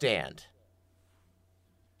understand.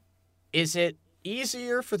 Is it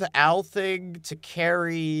easier for the owl thing to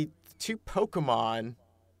carry two Pokemon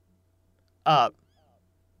up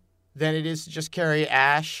than it is to just carry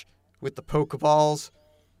Ash with the Pokeballs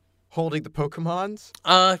holding the Pokemons?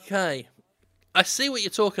 Okay. I see what you're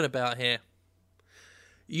talking about here.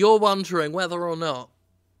 You're wondering whether or not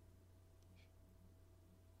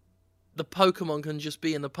the Pokemon can just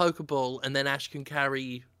be in the Pokeball and then Ash can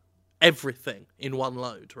carry everything in one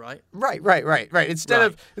load, right? Right. Instead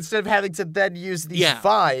of having to then use these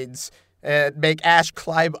vines and make Ash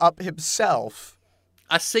climb up himself.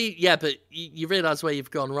 I see, yeah, but you realise where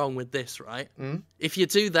you've gone wrong with this, right? Mm? If you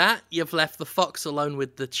do that, you've left the fox alone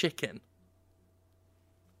with the chicken.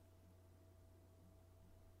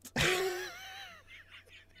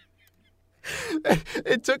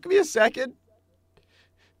 It took me a second.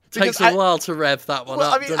 Takes a while to rev that one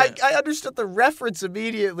up. I understood the reference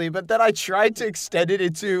immediately, but then I tried to extend it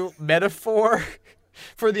into metaphor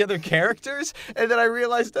for the other characters, and then I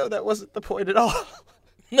realized, no, that wasn't the point at all.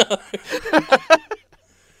 No.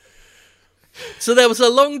 So there was a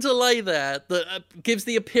long delay there that gives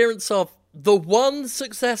the appearance of the one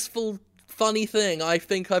successful funny thing I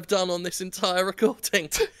think I've done on this entire recording.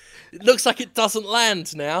 It looks like it doesn't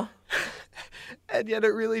land now. And yet it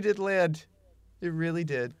really did land. It really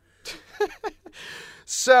did.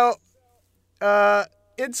 So,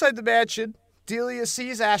 inside the mansion, Delia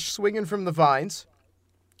sees Ash swinging from the vines,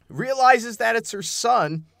 realizes that it's her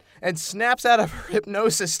son, and snaps out of her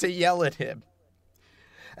hypnosis to yell at him.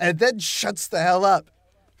 And then shuts the hell up,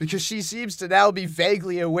 because she seems to now be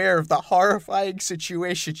vaguely aware of the horrifying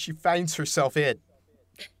situation she finds herself in.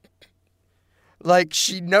 Like,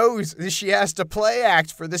 she knows that she has to play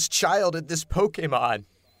act for this child and this Pokemon,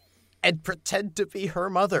 and pretend to be her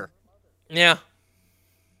mother. Yeah.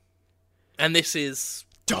 And this is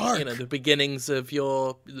dark. The beginnings of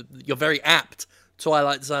your very apt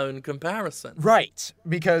Twilight Zone comparison. Right,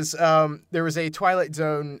 because there was a Twilight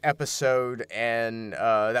Zone episode, and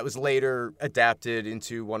that was later adapted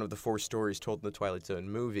into one of the 4 stories told in the Twilight Zone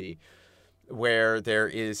movie, where there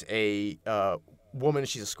is a woman,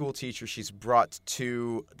 she's a school teacher, she's brought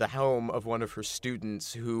to the home of one of her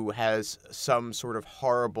students who has some sort of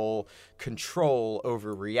horrible control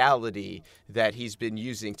over reality that he's been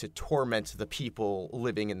using to torment the people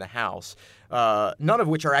living in the house. None of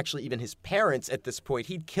which are actually even his parents at this point.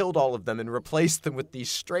 He'd killed all of them and replaced them with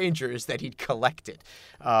these strangers that he'd collected.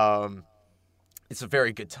 It's a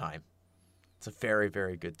very good time. It's a very,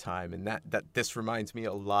 very good time, and that this reminds me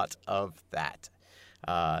a lot of that.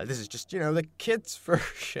 This is just, the kids'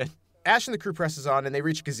 version. Ash and the crew presses on, and they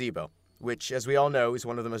reach Gazebo, which, as we all know, is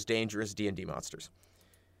one of the most dangerous D&D monsters.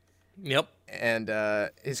 Yep. And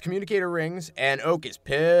his communicator rings, and Oak is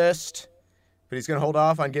pissed, but he's going to hold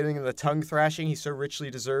off on giving him the tongue thrashing he so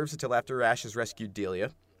richly deserves until after Ash has rescued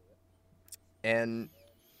Delia. And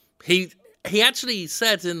he actually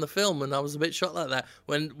said in the film, and I was a bit shocked like that,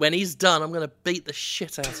 when he's done, I'm going to beat the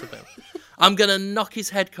shit out of him. I'm going to knock his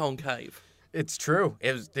head concave. It's true.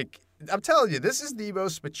 I'm telling you, this is the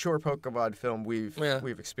most mature Pokemon film we've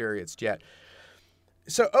experienced yet.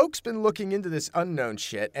 So Oak's been looking into this unknown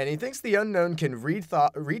shit, and he thinks the unknown can read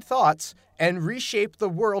thoughts and reshape the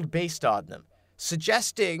world based on them,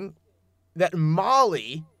 suggesting that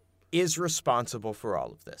Molly is responsible for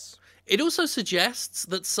all of this. It also suggests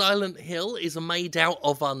that Silent Hill is made out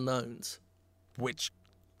of unknowns. Which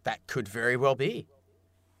that could very well be.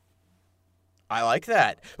 I like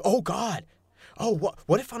that. Oh, God. Oh,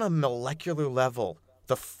 what if on a molecular level,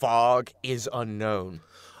 the fog is unknown?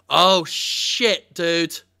 Oh, shit,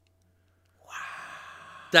 dude. Wow.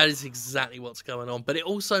 That is exactly what's going on. But it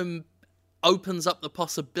also opens up the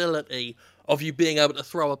possibility of you being able to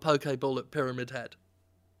throw a Pokeball at Pyramid Head.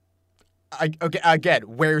 Okay, again,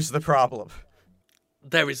 where's the problem?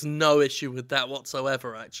 There is no issue with that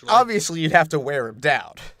whatsoever, actually. Obviously, you'd have to wear him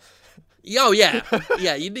down. Oh, yeah.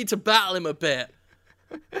 Yeah, you need to battle him a bit.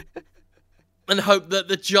 And hope that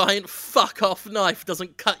the giant fuck-off knife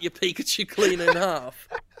doesn't cut your Pikachu clean in half.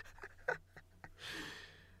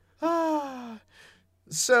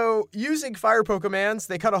 So, using fire Pokemons,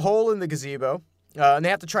 they cut a hole in the gazebo. And they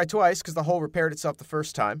have to try twice because the hole repaired itself the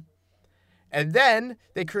first time. And then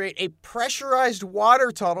they create a pressurized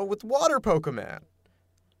water tunnel with water Pokemon.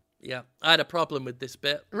 Yeah, I had a problem with this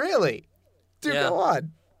bit. Really? Dude, Yeah. go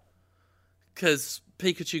on. Because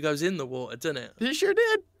Pikachu goes in the water, doesn't it? He sure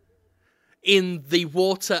did. In the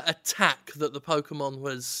water attack that the Pokemon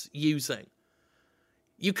was using.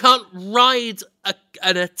 You can't ride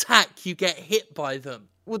an attack, you get hit by them.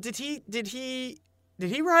 Well, did he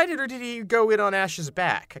ride it or did he go in on Ash's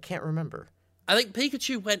back? I can't remember. I think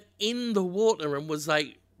Pikachu went in the water and was,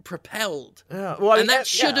 like, propelled. Yeah. Well, I mean, and that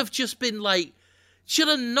should have just been, like, should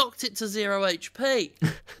have knocked it to 0 HP.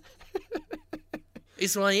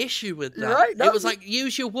 Is my issue with that. You're right. No, it was like,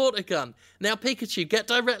 use your water gun. Now, Pikachu, get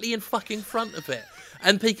directly in fucking front of it.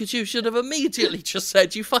 And Pikachu should have immediately just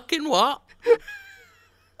said, you fucking what?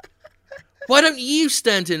 Why don't you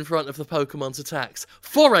stand in front of the Pokemon's attacks?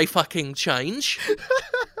 For a fucking change.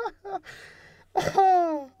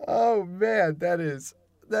 Oh man, that is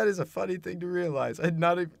a funny thing to realize.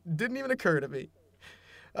 Didn't even occur to me.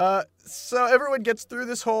 So everyone gets through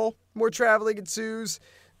this hole. More traveling ensues.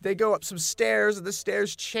 They go up some stairs, and the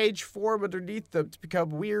stairs change form underneath them to become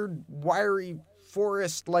weird, wiry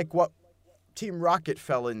forest like what Team Rocket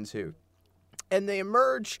fell into. And they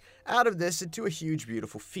emerge out of this into a huge,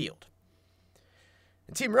 beautiful field.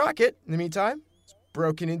 And Team Rocket, in the meantime, is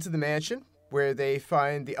broken into the mansion, where they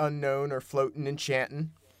find the unknown are floating and chanting.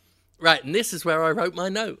 Right, and this is where I wrote my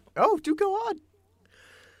note. Oh, do go on.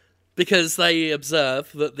 Because they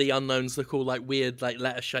observe that the unknowns look all like weird, like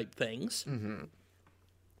letter-shaped things. Mm-hmm.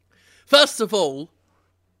 First of all,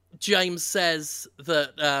 James says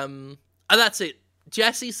that, and that's it.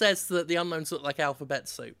 Jesse says that the unknowns look like alphabet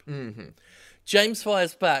soup. Mm-hmm. James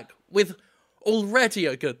fires back with already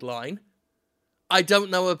a good line. I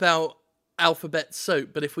don't know about alphabet soup,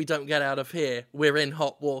 but if we don't get out of here, we're in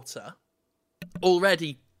hot water.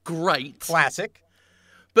 Already great. Classic.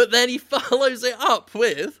 But then he follows it up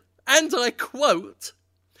with, and I quote,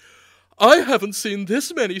 I haven't seen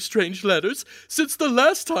this many strange letters since the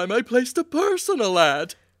last time I placed a personal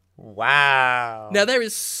ad. Wow. Now there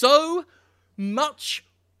is so much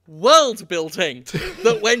world building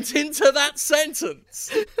that went into that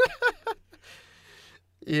sentence.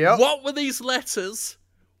 Yep. What were these letters?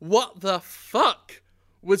 What the fuck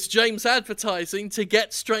was James advertising to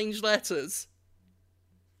get strange letters?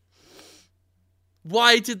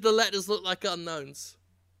 Why did the letters look like unknowns?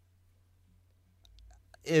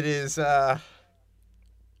 It is, And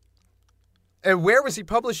where was he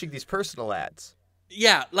publishing these personal ads?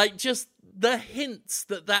 Yeah, like just the hints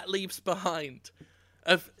that leaves behind.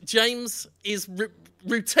 Of James is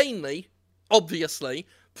routinely, obviously,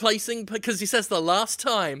 placing, because he says the last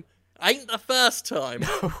time, ain't the first time.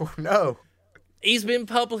 Oh, no. He's been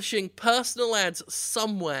publishing personal ads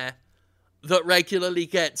somewhere that regularly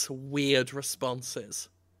gets weird responses.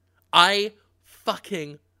 I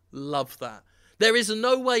fucking love that. There is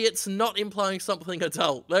no way it's not implying something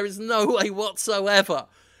adult. There is no way whatsoever.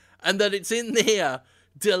 And that it's in there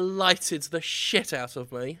delighted the shit out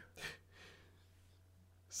of me.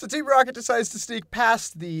 So Team Rocket decides to sneak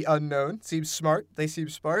past the unknown. Seems smart. They seem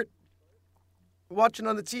smart. Watching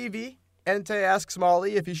on the TV, Entei asks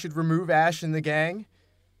Molly if he should remove Ash and the gang,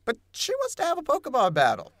 but she wants to have a Pokemon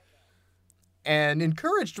battle. And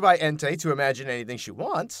encouraged by Entei to imagine anything she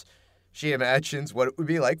wants, she imagines what it would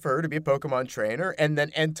be like for her to be a Pokemon trainer, and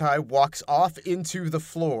then Entei walks off into the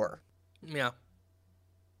floor. Yeah.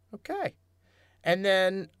 Okay. And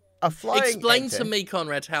then a flying Explain Entei... to me,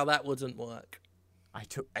 Conrad, how that wouldn't work.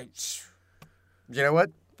 You know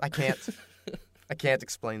what? I can't. I can't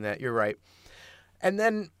explain that. You're right. And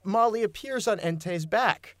then Molly appears on Entei's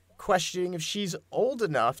back, questioning if she's old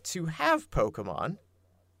enough to have Pokemon,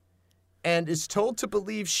 and is told to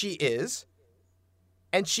believe she is,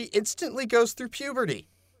 and she instantly goes through puberty.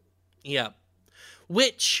 Yeah.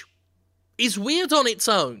 Which is weird on its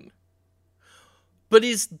own, but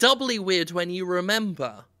is doubly weird when you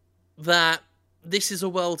remember that this is a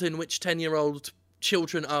world in which 10-year-old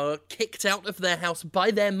children are kicked out of their house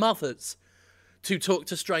by their mothers to talk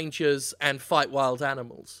to strangers and fight wild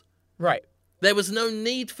animals. Right. There was no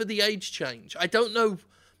need for the age change. I don't know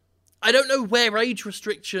where age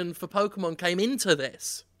restriction for Pokemon came into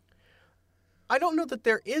this. I don't know that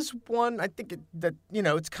there is one. I think that,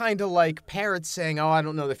 it's kind of like parrots saying, oh, I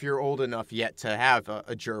don't know if you're old enough yet to have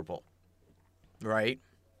a gerbil, right?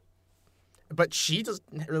 But she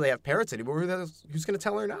doesn't really have parrots anymore. Who's going to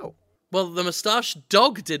tell her no? Well, the mustached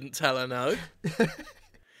dog didn't tell her no.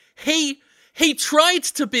 He tried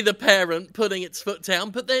to be the parent putting its foot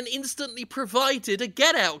down, but then instantly provided a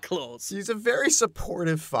get-out clause. He's a very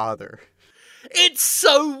supportive father. It's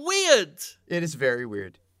so weird. It is very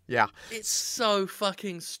weird. Yeah. It's so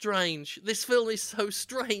fucking strange. This film is so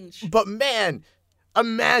strange. But man,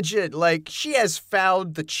 imagine, she has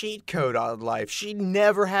found the cheat code on life. She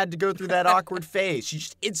never had to go through that awkward phase. She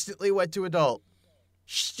just instantly went to adult.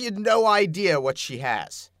 She had no idea what she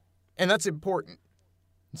has. And that's important.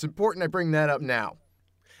 It's important I bring that up now.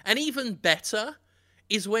 And even better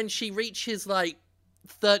is when she reaches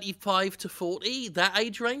 35 to 40, that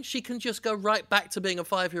age range, she can just go right back to being a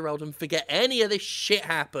 5-year-old and forget any of this shit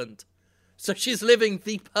happened. So she's living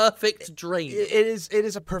the perfect dream. It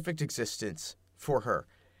is a perfect existence for her.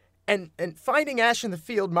 And finding Ash in the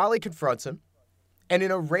field, Molly confronts him. And in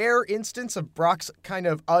a rare instance of Brock's kind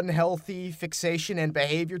of unhealthy fixation and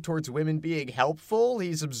behavior towards women being helpful,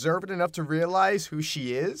 he's observant enough to realize who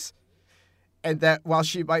she is. And that while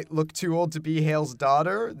she might look too old to be Hale's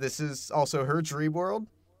daughter, this is also her dream world.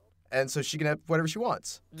 And so she can have whatever she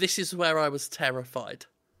wants. This is where I was terrified.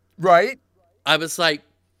 Right? I was like,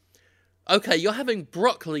 okay, you're having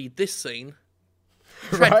Brock lead this scene.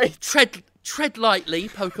 Right? Tread lightly,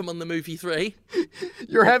 Pokemon the Movie 3.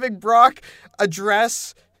 You're having Brock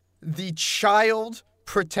address the child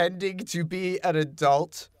pretending to be an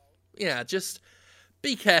adult. Yeah, just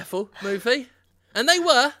be careful, movie. And they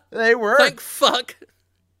were. They were. Thank fuck.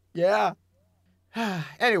 Yeah.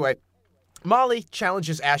 Anyway, Molly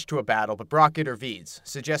challenges Ash to a battle, but Brock intervenes,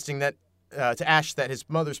 suggesting that to Ash that his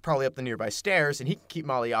mother's probably up the nearby stairs and he can keep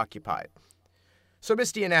Molly occupied. So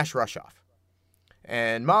Misty and Ash rush off.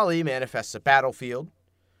 And Molly manifests a battlefield.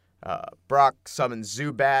 Brock summons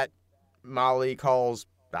Zubat. Molly calls,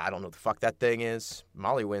 I don't know what the fuck that thing is.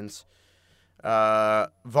 Molly wins.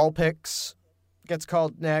 Vulpix gets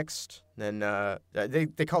called next. Then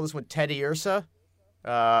they call this one Teddy Ursa.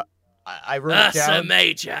 I wrote it down. Ursa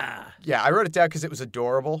Major. Yeah, I wrote it down because it was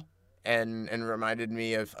adorable and reminded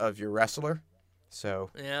me of your wrestler.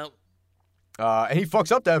 So. Yeah. And he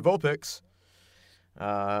fucks up that Vulpix.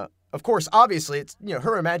 Of course, obviously, it's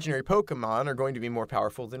her imaginary Pokemon are going to be more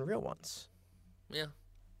powerful than real ones. Yeah.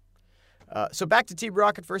 So back to Team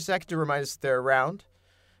Rocket for a second to remind us that they're around.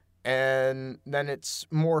 And then it's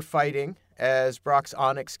more fighting as Brock's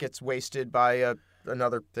Onix gets wasted by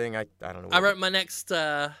another thing. I don't know. I wrote my next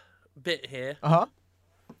bit here. Uh-huh.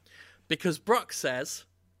 Because Brock says,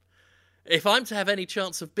 if I'm to have any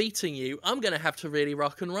chance of beating you, I'm going to have to really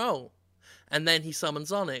rock and roll. And then he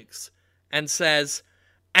summons Onix and says,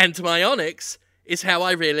 and my Onix is how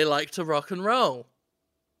I really like to rock and roll.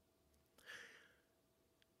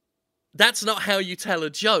 That's not how you tell a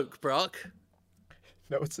joke, Brock.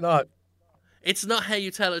 No, it's not. It's not how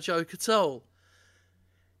you tell a joke at all.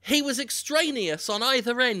 He was extraneous on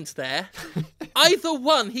either end there. Either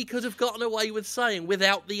one he could have gotten away with saying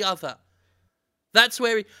without the other. That's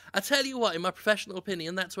where I tell you what, in my professional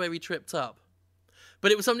opinion, that's where he tripped up.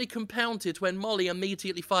 But it was only compounded when Molly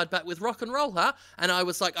immediately fired back with rock and roll, huh? And I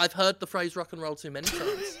was like, I've heard the phrase rock and roll too many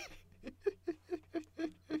times.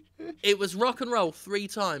 It was rock and roll 3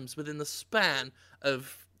 times within the span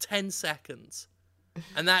of 10 seconds.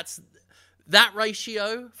 And that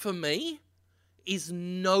ratio, for me, is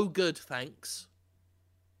no good, thanks.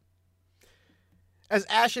 As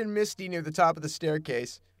Ash and Misty near the top of the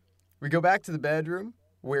staircase, we go back to the bedroom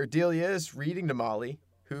where Delia is reading to Molly,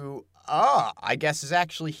 who, I guess is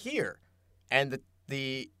actually here. And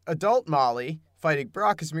the adult Molly fighting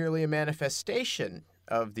Brock is merely a manifestation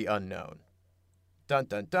of the unknown. Dun,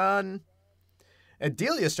 dun, dun. And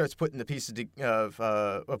Delia starts putting the pieces of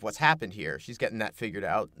what's happened here. She's getting that figured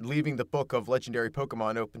out, leaving the book of legendary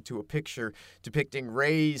Pokemon open to a picture depicting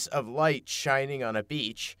rays of light shining on a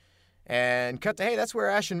beach. And cut to, hey, that's where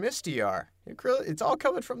Ash and Misty are. It's all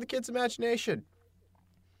coming from the kid's imagination.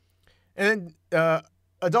 And then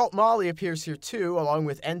adult Molly appears here too, along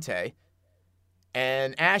with Entei.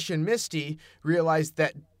 And Ash and Misty realize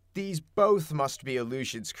that these both must be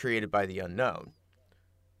illusions created by the unknown.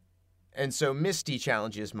 And so Misty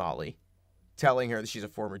challenges Molly, telling her that she's a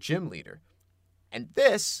former gym leader. And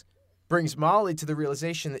this brings Molly to the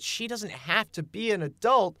realization that she doesn't have to be an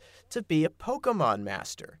adult to be a Pokemon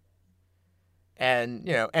master. And,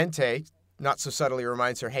 Entei, not so subtly,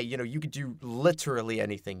 reminds her, hey, you could do literally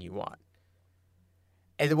anything you want.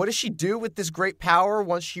 And then what does she do with this great power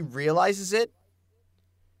once she realizes it?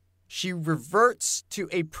 she reverts to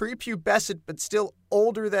a prepubescent but still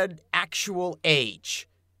older than actual age.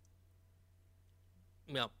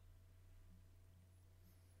 Yeah.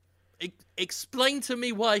 Explain to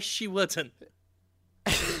me why she wouldn't.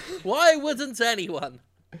 Why wouldn't anyone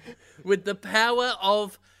with the power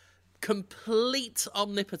of complete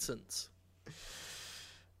omnipotence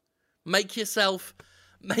make yourself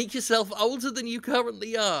older than you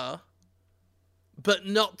currently are, but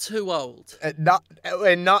not too old,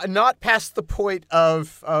 and not past the point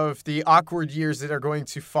of the awkward years that are going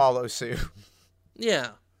to follow soon. Yeah.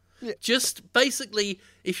 Just basically,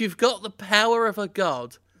 if you've got the power of a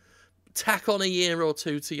god, tack on a year or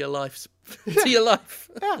two to your life.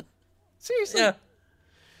 Yeah. Seriously. Yeah.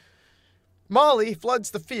 Molly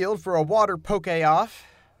floods the field for a water poke-off.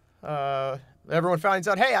 Everyone finds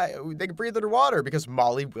out, hey, they can breathe underwater because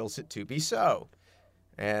Molly wills it to be so.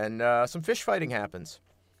 And some fish fighting happens.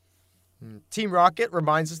 Team Rocket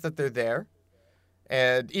reminds us that they're there.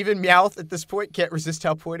 And even Meowth at this point can't resist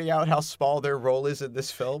pointing out how small their role is in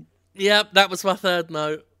this film. Yep, that was my third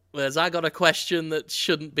note. Whereas I got a question that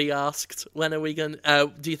shouldn't be asked. When are we going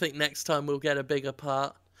to... do you think next time we'll get a bigger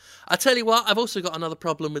part? I tell you what, I've also got another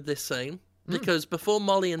problem with this scene. Because before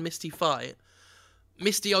Molly and Misty fight,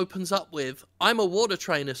 Misty opens up with, I'm a water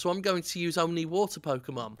trainer, so I'm going to use only water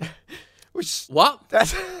Pokemon. What?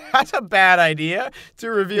 That's a bad idea to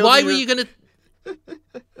reveal. Why were you going to...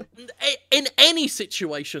 In any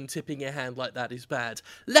situation, tipping your hand like that is bad.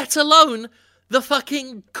 Let alone the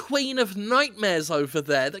fucking Queen of Nightmares over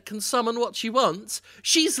there that can summon what she wants.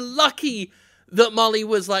 She's lucky that Molly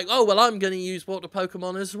was like, oh, well, I'm going to use water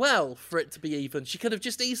Pokemon as well for it to be even. She could have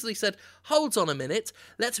just easily said, hold on a minute,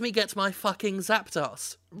 let me get my fucking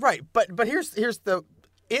Zapdos. Right, but here's the...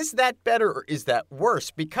 Is that better or is that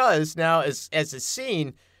worse? Because now, as is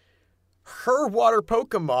seen, her water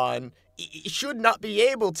Pokemon should not be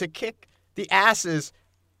able to kick the asses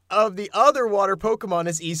of the other water Pokemon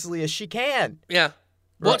as easily as she can. Yeah.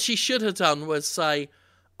 Right. What she should have done was say,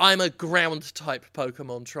 I'm a ground-type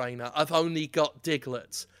Pokemon trainer. I've only got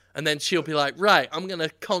Diglets. And then she'll be like, right, I'm going to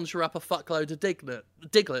conjure up a fuckload of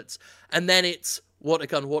Diglets. And then it's water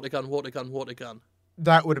gun, water gun, water gun, water gun.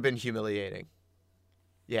 That would have been humiliating.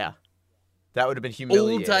 Yeah. That would have been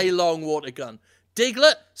humiliating. All day long water gun.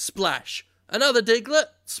 Diglett, splash. Another Diglett,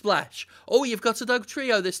 splash. Oh, you've got a dog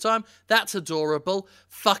trio this time. That's adorable.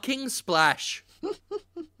 Fucking splash.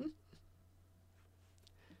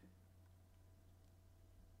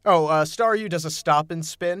 Staryu does a stop and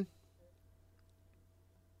spin.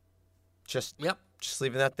 Just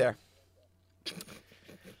leaving that there.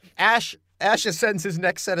 Ash ascends his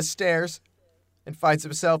next set of stairs and finds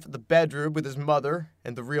himself in the bedroom with his mother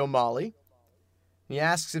and the real Molly. He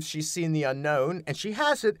asks if she's seen the unknown, and she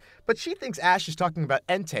hasn't, but she thinks Ash is talking about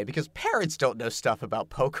Entei because parents don't know stuff about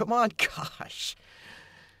Pokemon. Gosh.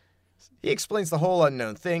 He explains the whole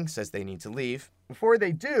unknown thing, says they need to leave. Before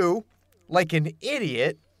they do, like an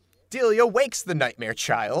idiot, Delia wakes the nightmare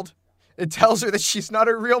child and tells her that she's not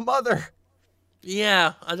her real mother.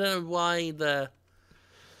 Yeah, I don't know why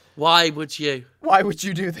Why would you? Why would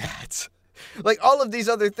you do that? Like, all of these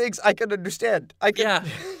other things I can understand. Yeah.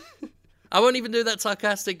 I won't even do that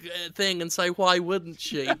sarcastic thing and say, why wouldn't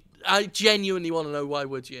she? I genuinely want to know, why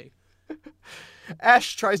would you?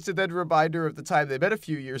 Ash tries to then remind her of the time they met a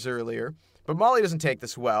few years earlier, but Molly doesn't take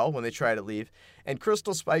this well when they try to leave, and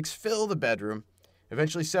crystal spikes fill the bedroom,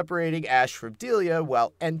 eventually separating Ash from Delia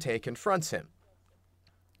while Entei confronts him.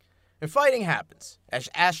 And fighting happens, as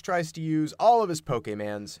Ash tries to use all of his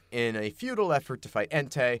Pokemans in a futile effort to fight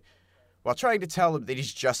Entei, while trying to tell him that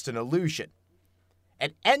he's just an illusion.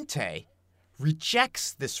 And Entei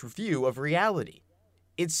rejects this view of reality,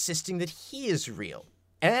 insisting that he is real,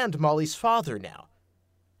 and Molly's father now,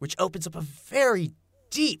 which opens up a very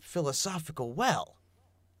deep philosophical well.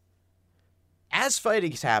 As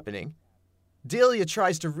fighting is happening, Delia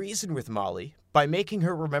tries to reason with Molly by making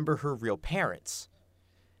her remember her real parents.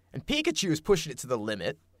 And Pikachu is pushing it to the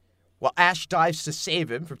limit, while Ash dives to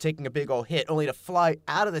save him from taking a big ol' hit, only to fly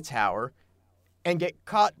out of the tower and get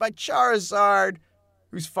caught by Charizard,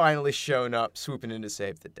 who's finally shown up, swooping in to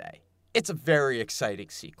save the day. It's a very exciting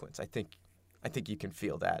sequence. I think you can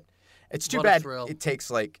feel that. It's too bad it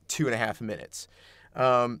takes like 2.5 minutes.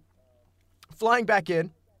 Flying back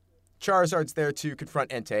in, Charizard's there to confront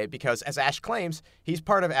Entei because, as Ash claims, he's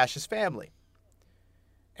part of Ash's family.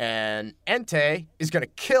 And Entei is going to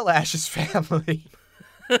kill Ash's family.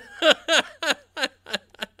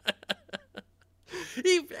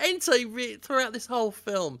 Entei, throughout this whole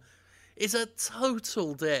film, is a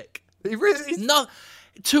total dick. He's not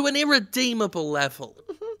to an irredeemable level.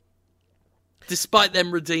 Despite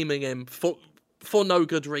them redeeming him for no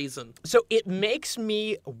good reason. So it makes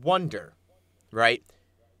me wonder, right?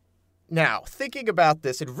 Now, thinking about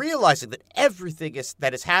this and realizing that everything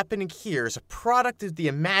that is happening here is a product of the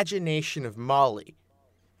imagination of Molly,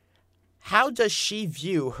 how does she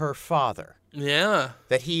view her father? Yeah.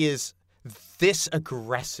 That he is this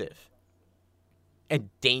aggressive and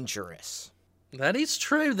dangerous. That is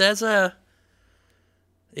true. There's a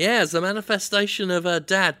manifestation of her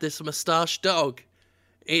dad, this moustache dog,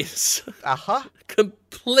 is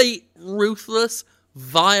complete, ruthless,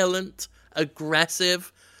 violent,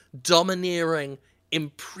 aggressive, domineering,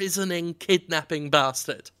 imprisoning, kidnapping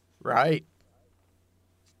bastard. Right.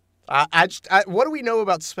 What do we know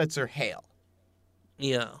about Spencer Hale?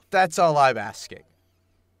 Yeah. That's all I'm asking.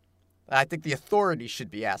 I think the authorities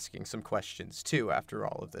should be asking some questions, too, after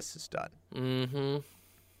all of this is done. Mm-hmm.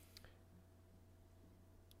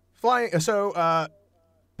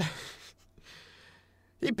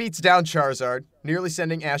 He beats down Charizard, nearly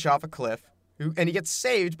sending Ash off a cliff, and he gets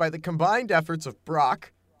saved by the combined efforts of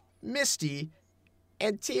Brock, Misty,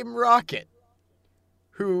 and Team Rocket,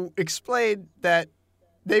 who explained that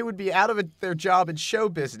they would be out of their job in show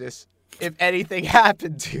business if anything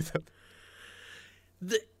happened to them.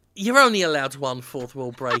 You're only allowed one fourth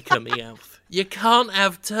wall breaker, Meowth. You can't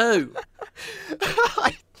have two.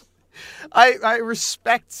 I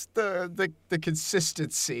respect the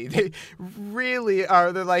consistency. They really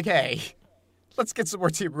are. They're like, hey, let's get some more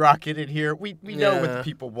Team Rocket in here. We know what the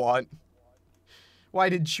people want. Why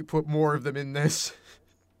didn't you put more of them in this?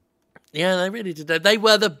 Yeah, they really did. They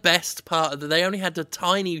were the best part of They only had a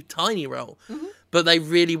tiny, tiny role, but they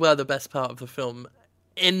really were the best part of the film.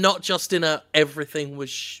 And not just in everything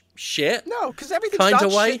was shit. No, because everything's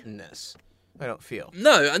not shit in this. I don't feel.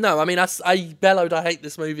 No. I mean, I bellowed I hate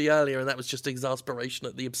this movie earlier, and that was just exasperation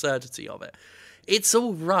at the absurdity of it. It's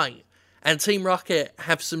all right. And Team Rocket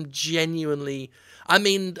have some genuinely... I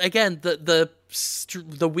mean, again, the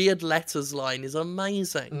weird letters line is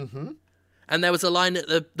amazing. Mm-hmm. And there was a line at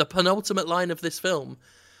the penultimate line of this film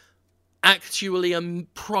actually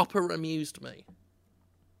proper amused me.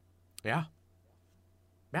 Yeah.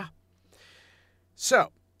 Yeah.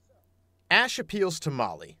 So, Ash appeals to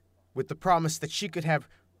Molly with the promise that she could have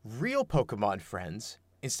real Pokemon friends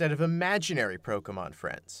instead of imaginary Pokemon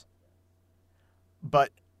friends.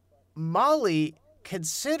 But Molly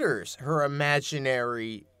considers her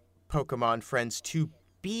imaginary Pokemon friends to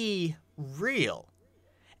be real.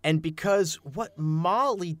 And because what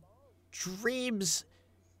Molly dreams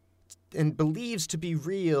and believes to be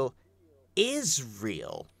real is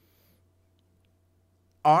real,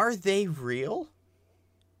 are they real?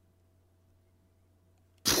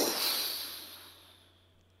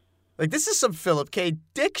 Like, this is some Philip K.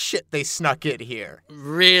 Dick shit they snuck in here.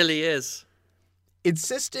 Really is.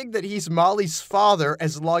 Insisting that he's Molly's father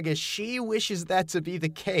as long as she wishes that to be the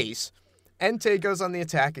case, Entei goes on the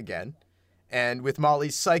attack again. And with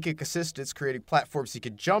Molly's psychic assistance creating platforms he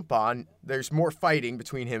could jump on, there's more fighting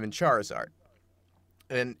between him and Charizard.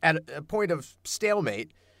 And at a point of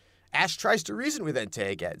stalemate, Ash tries to reason with Entei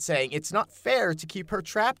again, saying it's not fair to keep her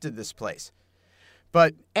trapped in this place.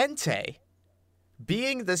 But Entei,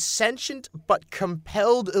 being the sentient but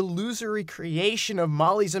compelled illusory creation of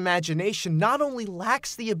Molly's imagination, not only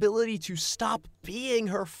lacks the ability to stop being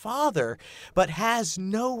her father, but has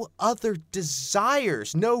no other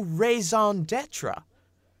desires, no raison d'etre.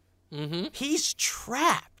 Mm-hmm. He's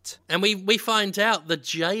trapped. And we find out the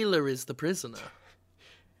jailer is the prisoner.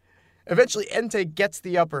 Eventually, Entei gets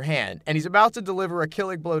the upper hand, and he's about to deliver a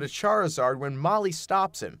killing blow to Charizard when Molly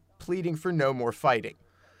stops him, pleading for no more fighting.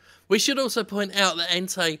 We should also point out that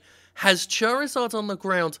Entei has Charizard on the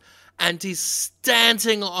ground and is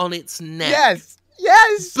standing on its neck.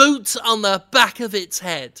 Yes! Boots on the back of its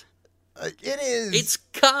head. It is. It's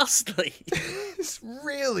ghastly. It's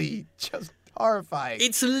really just horrifying.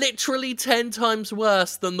 It's literally 10 times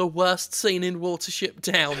worse than the worst scene in Watership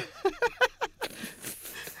Down.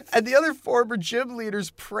 And the other former gym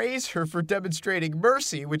leaders praise her for demonstrating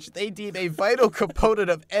mercy, which they deem a vital component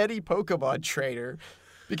of any Pokemon trainer.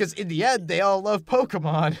 Because in the end, they all love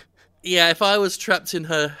Pokemon. Yeah, if I was trapped in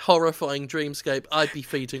her horrifying dreamscape, I'd be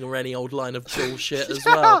feeding her any old line of bullshit as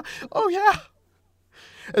well. Oh, yeah.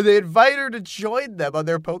 And they invite her to join them on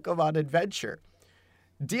their Pokemon adventure.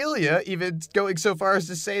 Delia even going so far as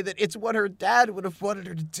to say that it's what her dad would have wanted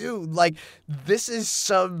her to do. Like, this is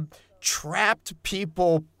some trapped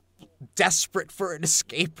people desperate for an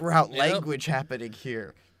escape route language happening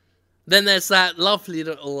here. Then there's that lovely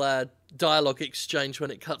little dialogue exchange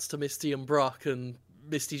when it cuts to Misty and Brock, and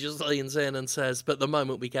Misty just leans in and says, but the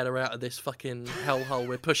moment we get her out of this fucking hellhole,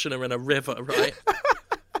 we're pushing her in a river, right?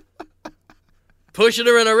 pushing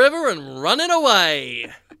her in a river and running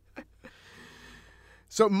away.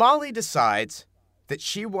 So Molly decides that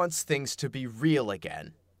she wants things to be real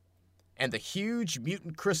again, and the huge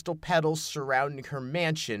mutant crystal petals surrounding her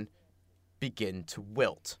mansion begin to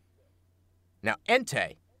wilt. Now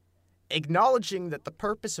Entei, acknowledging that the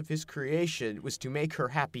purpose of his creation was to make her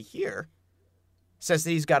happy here, says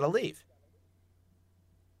that he's got to leave.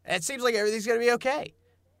 It seems like everything's going to be okay.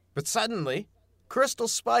 But suddenly, crystal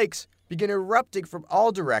spikes begin erupting from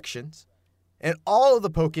all directions, and all of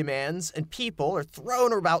the Pokemons and people are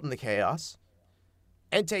thrown about in the chaos.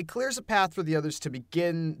 Entei clears a path for the others to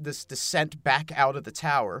begin this descent back out of the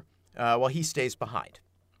tower, while he stays behind.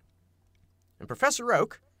 And Professor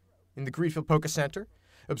Oak, in the Greenfield Poke Center,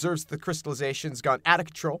 observes the crystallization's gone out of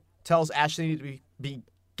control, tells Ash they need to be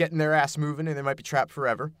getting their ass moving and they might be trapped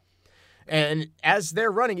forever. And as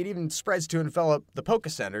they're running, it even spreads to envelop the Poke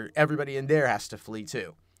Center. Everybody in there has to flee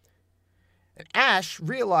too. And Ash,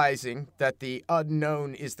 realizing that the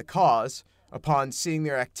unknown is the cause, upon seeing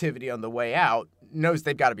their activity on the way out, knows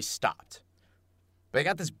they've got to be stopped. But they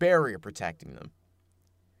got this barrier protecting them.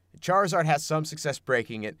 Charizard has some success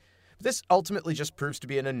breaking it, but this ultimately just proves to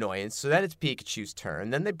be an annoyance, so then it's Pikachu's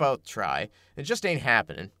turn. Then they both try. It just ain't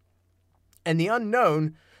happening. And the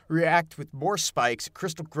unknown react with more spikes,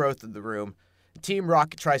 crystal growth in the room. Team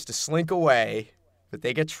Rocket tries to slink away, but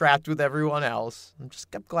they get trapped with everyone else. I'm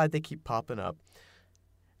glad they keep popping up.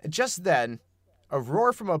 And just then, a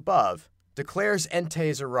roar from above declares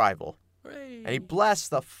Entei's arrival. Hooray. And he blasts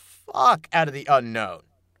the fuck out of the unknown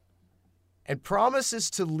and promises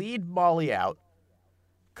to lead Molly out,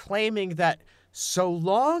 claiming that so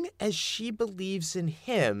long as she believes in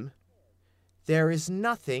him, there is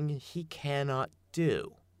nothing he cannot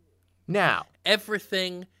do. Now,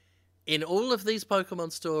 everything in all of these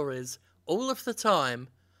Pokemon stories, all of the time,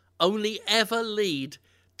 only ever lead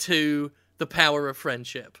to the power of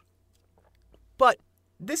friendship. But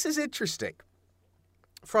this is interesting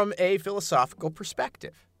from a philosophical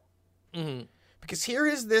perspective. Mm-hmm. Because here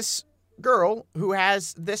is this girl who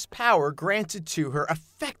has this power granted to her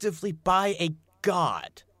effectively by a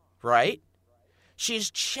god, right?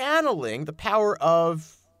 She's channeling the power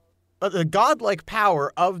of the godlike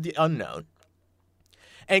power of the unknown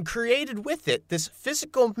and created with it this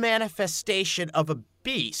physical manifestation of a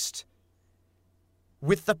beast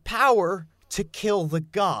with the power to kill the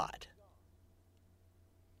god.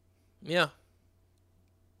 Yeah.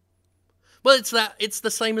 Well, it's the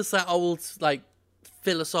same as that old, like,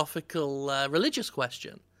 philosophical religious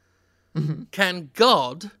question. Mm-hmm. Can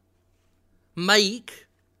God make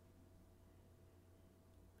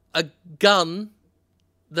a gun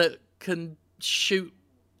that can shoot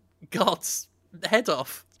God's head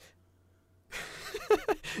off?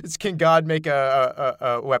 Can God make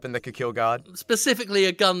a weapon that could kill God? Specifically,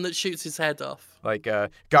 a gun that shoots his head off. Like,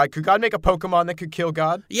 could God make a Pokemon that could kill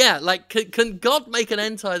God? Yeah, like, can God make an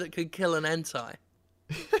Entei that could kill an Entei?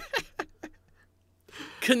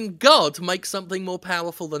 Can God make something more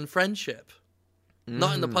powerful than friendship?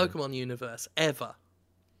 Not in the Pokemon universe, ever.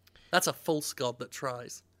 That's a false god that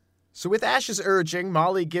tries. So with Ash's urging,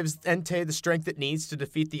 Molly gives Entei the strength it needs to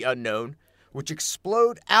defeat the unknown, which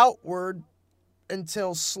explode outward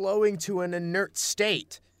until slowing to an inert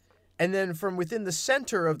state. And then from within the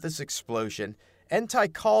center of this explosion,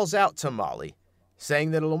 Entei calls out to Molly,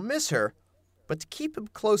 saying that it'll miss her, but to keep him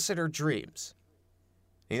close in her dreams.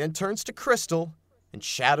 He then turns to Crystal and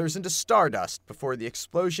shatters into stardust before the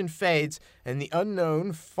explosion fades and the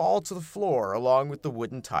unknown fall to the floor along with the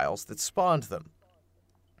wooden tiles that spawned them.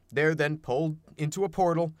 They're then pulled into a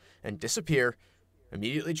portal and disappear,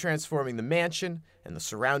 immediately transforming the mansion and the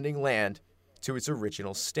surrounding land to its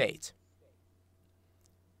original state.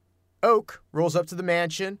 Oak rolls up to the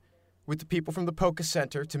mansion with the people from the Poke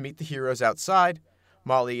Center to meet the heroes outside.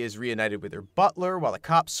 Molly is reunited with her butler while the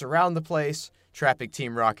cops surround the place, trapping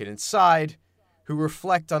Team Rocket inside, who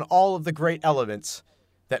reflect on all of the great elements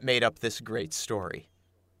that made up this great story.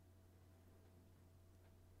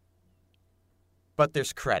 But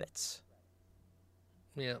there's credits.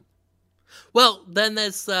 Yeah. Well, then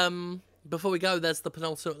there's, before we go, there's the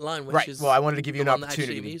penultimate line, which is... Right, well, I wanted to give you an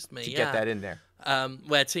opportunity to get that in there.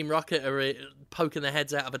 Where Team Rocket are poking their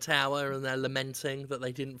heads out of a tower and they're lamenting that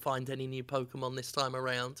they didn't find any new Pokemon this time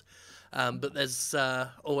around. But there's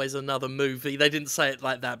always another movie. They didn't say it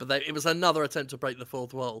like that, but it was another attempt to break the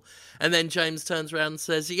fourth wall. And then James turns around and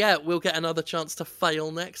says, yeah, we'll get another chance to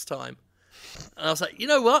fail next time. And I was like, you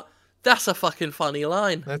know what? That's a fucking funny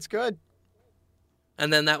line. That's good.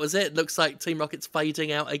 And then that was it. Looks like Team Rocket's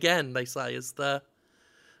fading out again, they say, as the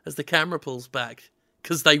camera pulls back.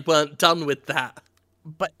 Because they weren't done with that.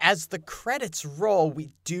 But as the credits roll, we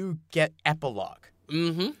do get epilogue.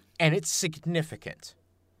 Mm-hmm. And it's significant.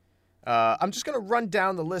 I'm just going to run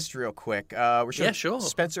down the list real quick. We're showing sure.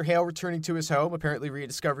 Spencer Hale returning to his home, apparently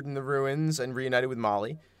rediscovered in the ruins and reunited with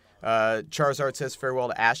Molly. Charizard says farewell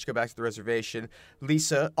to Ash to go back to the reservation.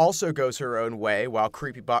 Lisa also goes her own way while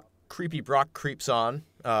Creepy Brock creeps on.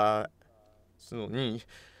 Life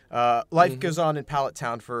goes on in Pallet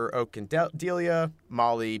Town for Oak and Delia.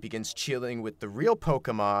 Molly begins chilling with the real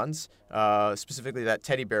Pokemons, specifically that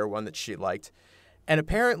teddy bear one that she liked. And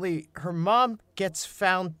apparently her mom gets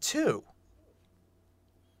found too.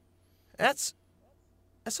 That's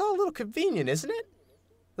all a little convenient, isn't it?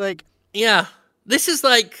 Like, yeah, this is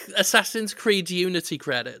like Assassin's Creed Unity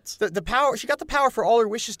credits. The power, she got the power for all her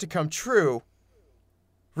wishes to come true.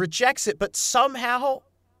 Rejects it, but somehow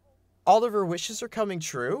all of her wishes are coming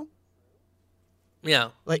true? Yeah.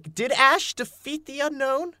 Like, did Ash defeat the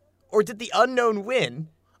unknown? Or did the unknown win?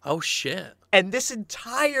 Oh, shit. And this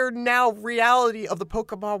entire now reality of the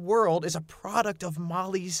Pokemon world is a product of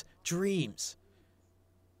Molly's dreams.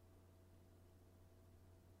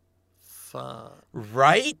 Fuck.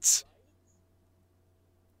 Right?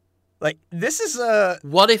 Like, this is a...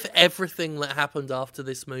 What if everything that happened after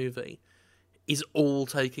this movie is all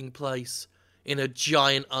taking place in a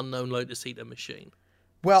giant unknown Lotus Eater machine?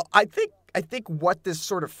 Well, I think what this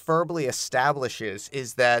sort of firmly establishes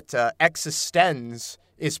is that Existenz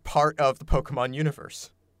is part of the Pokemon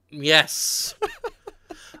universe. Yes.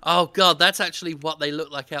 Oh, God, that's actually what they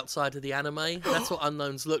look like outside of the anime. That's what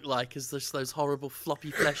unknowns look like, is just those horrible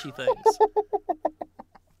floppy fleshy things.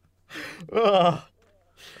 Ugh.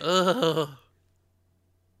 Ugh.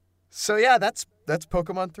 So yeah, that's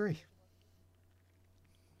Pokemon 3.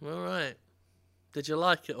 All right. Did you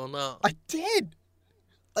like it or not? I did.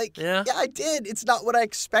 Yeah, I did. It's not what I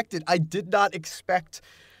expected. I did not expect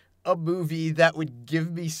a movie that would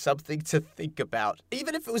give me something to think about,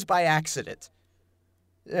 even if it was by accident.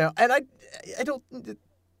 You know, and I don't.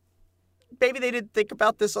 Maybe they didn't think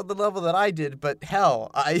about this on the level that I did, but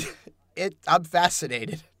hell, I'm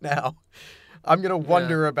fascinated now. I'm gonna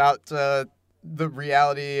wonder about the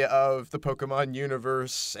reality of the Pokemon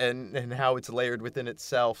universe and how it's layered within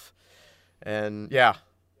itself. And yeah,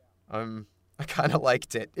 I kind of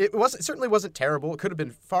liked it. It certainly wasn't terrible. It could have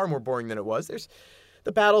been far more boring than it was. There's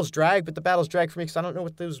the battles drag, but the battles drag for me because I don't know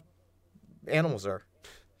what those animals are.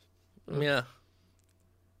 Yeah.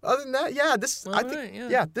 Other than that,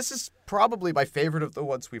 yeah, this is probably my favorite of the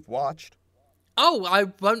ones we've watched. Oh, I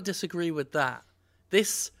won't disagree with that.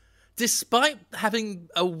 This, despite having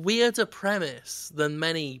a weirder premise than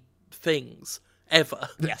many things ever.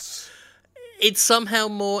 Yes. It's somehow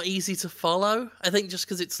more easy to follow. I think just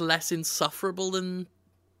because it's less insufferable than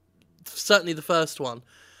certainly the first one.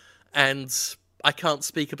 And I can't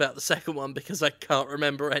speak about the second one because I can't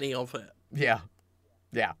remember any of it. Yeah.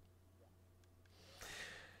 Yeah.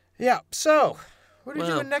 Yeah, so what are we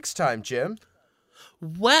doing next time, Jim?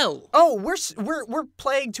 Well, we're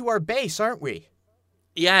playing to our base, aren't we?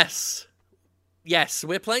 Yes. Yes,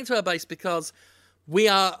 we're playing to our base because we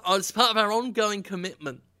are, as part of our ongoing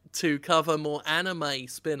commitment to cover more anime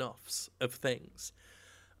spin-offs of things,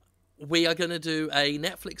 we are going to do a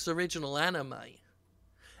Netflix original anime.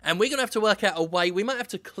 And we're going to have to work out a way. We might have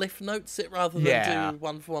to cliff notes it rather than do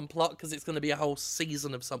one-for-one plot, because it's going to be a whole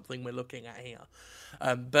season of something we're looking at here.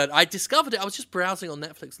 But I discovered it. I was just browsing on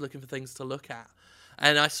Netflix looking for things to look at.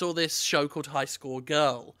 And I saw this show called High Score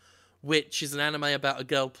Girl, which is an anime about a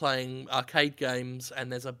girl playing arcade games,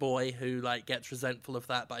 and there's a boy who gets resentful of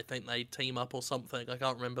that, but I think they team up or something. I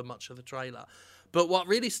can't remember much of the trailer. But what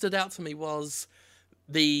really stood out to me was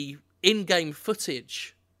the in-game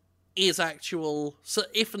footage is actual, so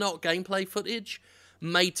if not gameplay footage,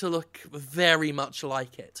 made to look very much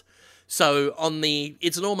like it. So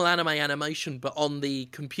it's a normal anime animation, but on the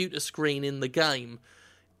computer screen in the game,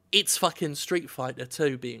 it's fucking Street Fighter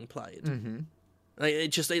 2 being played. Mm-hmm.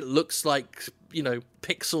 It looks like,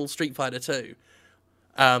 pixel Street Fighter 2.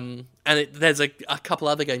 And there's a couple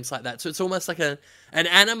other games like that. So it's almost like an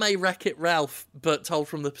anime Wreck-It Ralph, but told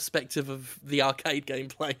from the perspective of the arcade game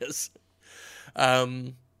players.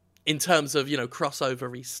 In terms of,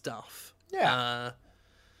 crossover-y stuff. Yeah.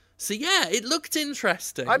 So yeah, it looked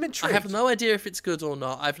interesting. I'm intrigued. I have no idea if it's good or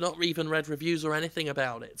not. I've not even read reviews or anything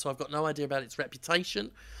about it, so I've got no idea about its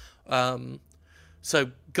reputation.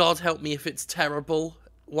 So God help me if it's terrible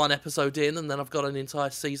one episode in, and then I've got an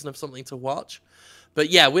entire season of something to watch.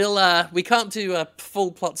 But yeah, we can't do a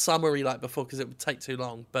full plot summary like before because it would take too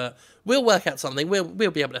long. But we'll work out something. We'll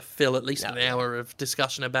be able to fill at least an hour of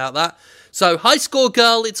discussion about that. So High Score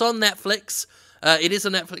Girl, it's on Netflix. It is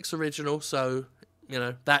a Netflix original, so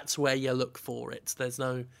That's where you look for it. There's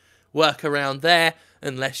no workaround there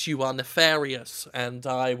unless you are nefarious, and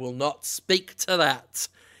I will not speak to that,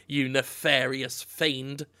 you nefarious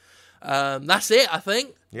fiend. That's it, I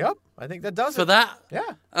think. Yep, I think that does for it. that.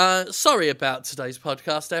 Yeah. Sorry about today's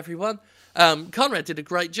podcast, everyone. Conrad did a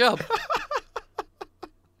great job.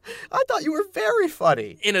 I thought you were very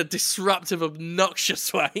funny. In a disruptive,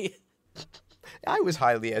 obnoxious way. I was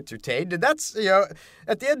highly entertained, and that's,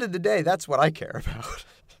 at the end of the day, that's what I care about.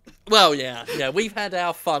 Well, yeah, we've had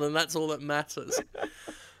our fun, and that's all that matters.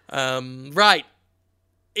 Right.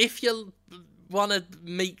 If you want to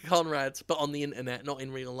meet Conrad, but on the internet, not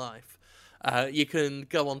in real life, you can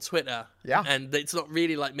go on Twitter. Yeah. And it's not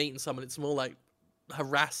really like meeting someone, it's more like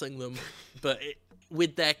harassing them, but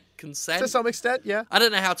with their consent. To some extent, yeah. I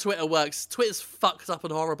don't know how Twitter works. Twitter's fucked up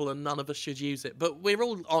and horrible, and none of us should use it, but we're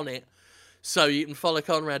all on it. So you can follow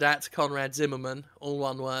Conrad at Conrad Zimmerman, all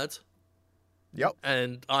one word. Yep.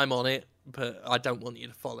 And I'm on it, but I don't want you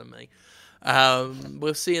to follow me.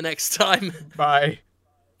 We'll see you next time. Bye.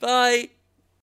 Bye.